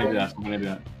súper nítida.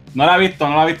 No la he visto,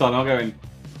 la tengo que ver.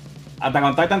 Attack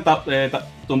on Titan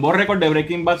tumbó récord de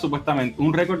Breaking Bad supuestamente.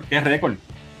 Un récord, ¿qué récord?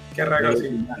 Qué récord,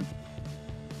 sí.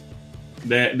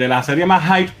 De la serie más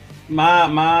hype,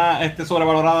 más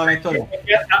sobrevalorada de la historia.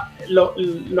 Lo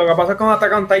que pasa con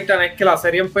Attack on Titan es que la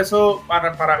serie empezó,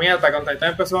 para mí Attack on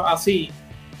Titan empezó así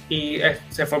y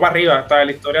se fue para arriba, hasta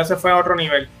la historia se fue a otro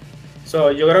nivel.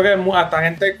 Yo creo que hasta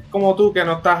gente como tú que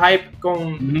no está hype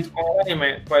con el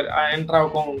anime, pues ha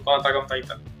entrado con Attack on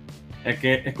Titan. Es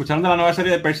que escucharon de la nueva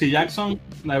serie de Percy Jackson,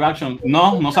 live action.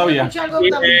 No sabía.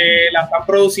 Y, la están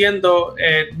produciendo,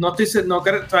 no sé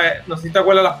si te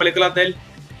acuerdas de las películas de él.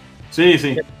 Sí.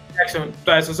 Jackson,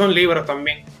 esos son libros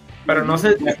también. Pero no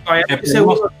sé, todavía estoy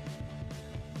seguro.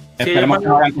 Esperemos que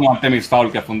no hagan como Artemis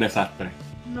Fowl, que fue un desastre.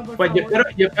 No, pues yo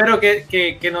espero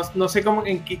que no sé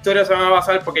en qué historia se van a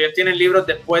basar, porque ellos tienen libros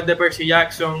después de Percy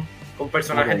Jackson, con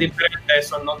personajes diferentes,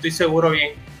 eso no estoy seguro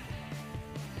bien.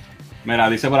 Mira,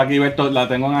 dice por aquí Berto, la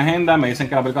tengo en agenda, me dicen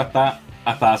que la película está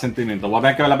hasta da sentimiento. Voy a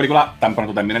tener que ver la película tan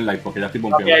pronto termine el live, porque ya estoy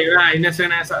pompeado. Hay una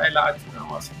escena esa en la...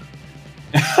 No, así.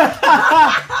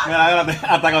 Mira,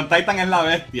 hasta con Titan es la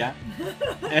bestia.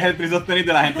 Es el Prince of Tennis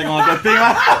de la gente como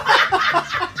autoestima.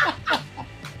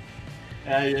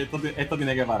 Esto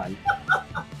tiene que parar.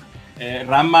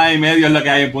 Ranma y medio es lo que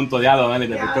hay en punto de diálogo, ¿no?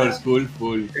 De School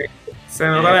full. Se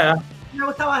nota la edad. Me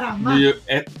gustaba Ranma.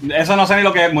 Eso no sé ni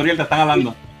lo que es, Muriel, te están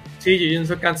hablando. Sí,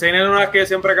 Jujutsu Kaisen es una que yo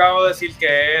siempre acabo de decir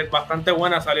que es bastante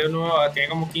buena, salió nueva, tiene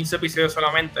como 15 episodios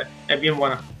solamente, es bien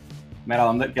buena. Mira,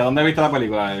 ¿dónde viste la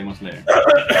película de Demon Slayer?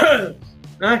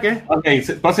 ¿Qué? Ok,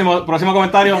 próximo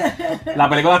comentario. La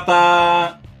película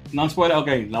está... Non-spoiler, ok,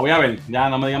 la voy a ver, ya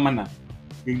no me digan más nada.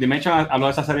 Geek Dimension habló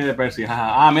de esa serie de Percy.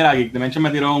 Mira, Geek Dimension me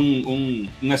tiró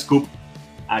un scoop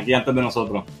aquí antes de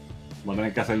nosotros. Voy a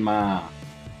tener que hacer más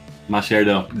más share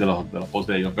de los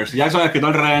posts de ellos. Percy Jackson, el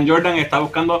escritor Ryan Jordan, está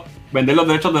buscando vender los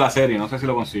derechos de la serie. No sé si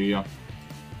lo consiguió.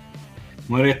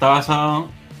 Muy bien, está basado.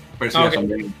 Percy Jackson.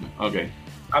 Ok.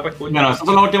 Pues cool. Bueno, esos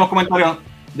son los últimos comentarios.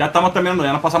 Ya estamos terminando,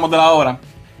 ya nos pasamos de la hora.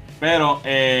 Pero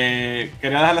quería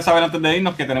dejarles saber antes de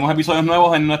irnos que tenemos episodios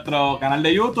nuevos en nuestro canal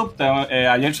de YouTube.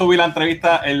 Ayer subí la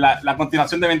entrevista, la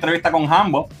continuación de mi entrevista con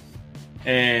Hambo.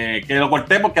 Que lo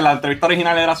corté porque la entrevista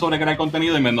original era sobre crear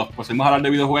contenido y nos pusimos a hablar de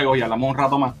videojuegos y hablamos un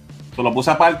rato más. So, lo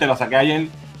puse aparte, lo saqué ayer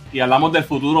y hablamos del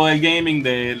futuro del gaming,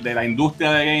 de la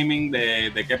industria de gaming,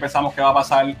 de qué pensamos que va a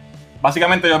pasar.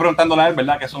 Básicamente yo preguntándole a él,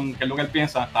 ¿verdad? ¿Qué es lo que él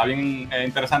piensa? Está bien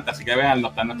interesante, así que véanlo,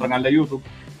 está en nuestro canal de YouTube.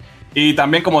 Y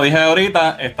también, como dije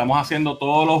ahorita, estamos haciendo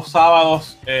todos los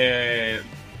sábados,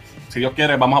 si Dios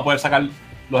quiere, vamos a poder sacar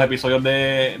los episodios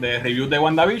de reviews de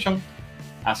WandaVision.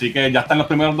 Así que ya están los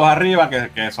primeros dos arriba,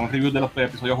 que son reviews de los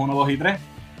episodios 1, 2 y 3,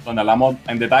 donde hablamos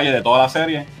en detalle de toda la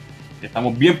serie.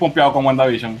 Estamos bien pompeados con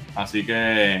WandaVision, así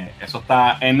que eso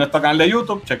está en nuestro canal de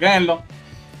YouTube, chequenlo.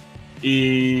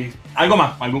 Y algo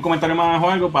más, algún comentario más o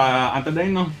algo para antes de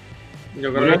irnos.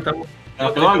 Yo creo que estamos.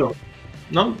 ¿Nos quedó algo?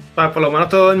 No, por lo menos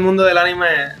todo el mundo del anime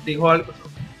dijo algo.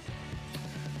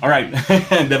 Alright,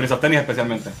 de Prisoftenis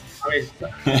especialmente. A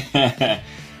ver.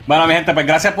 Bueno, mi gente, pues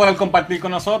gracias por el compartir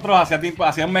con nosotros.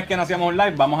 Hacía un mes que no hacíamos un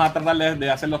live. Vamos a tratar de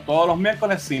hacerlo todos los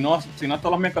miércoles. Si no es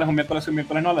todos los miércoles, un miércoles y un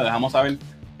miércoles no, le dejamos saber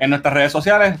en nuestras redes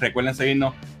sociales. Recuerden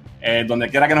seguirnos donde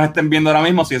quiera que nos estén viendo ahora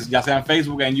mismo, ya sea en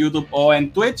Facebook, en YouTube o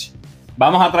en Twitch.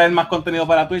 Vamos a traer más contenido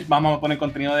para Twitch. Vamos a poner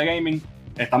contenido de gaming.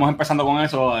 Estamos empezando con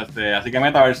eso, así que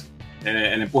Metaverse,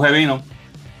 el empuje vino.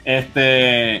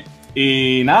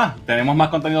 Y nada, tenemos más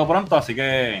contenido pronto, así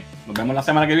que nos vemos la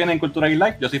semana que viene en Cultura Geek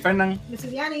Live. Yo soy Fernán. Yo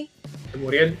soy Diani.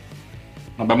 Muriel.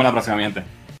 Nos vemos la próxima, mi gente.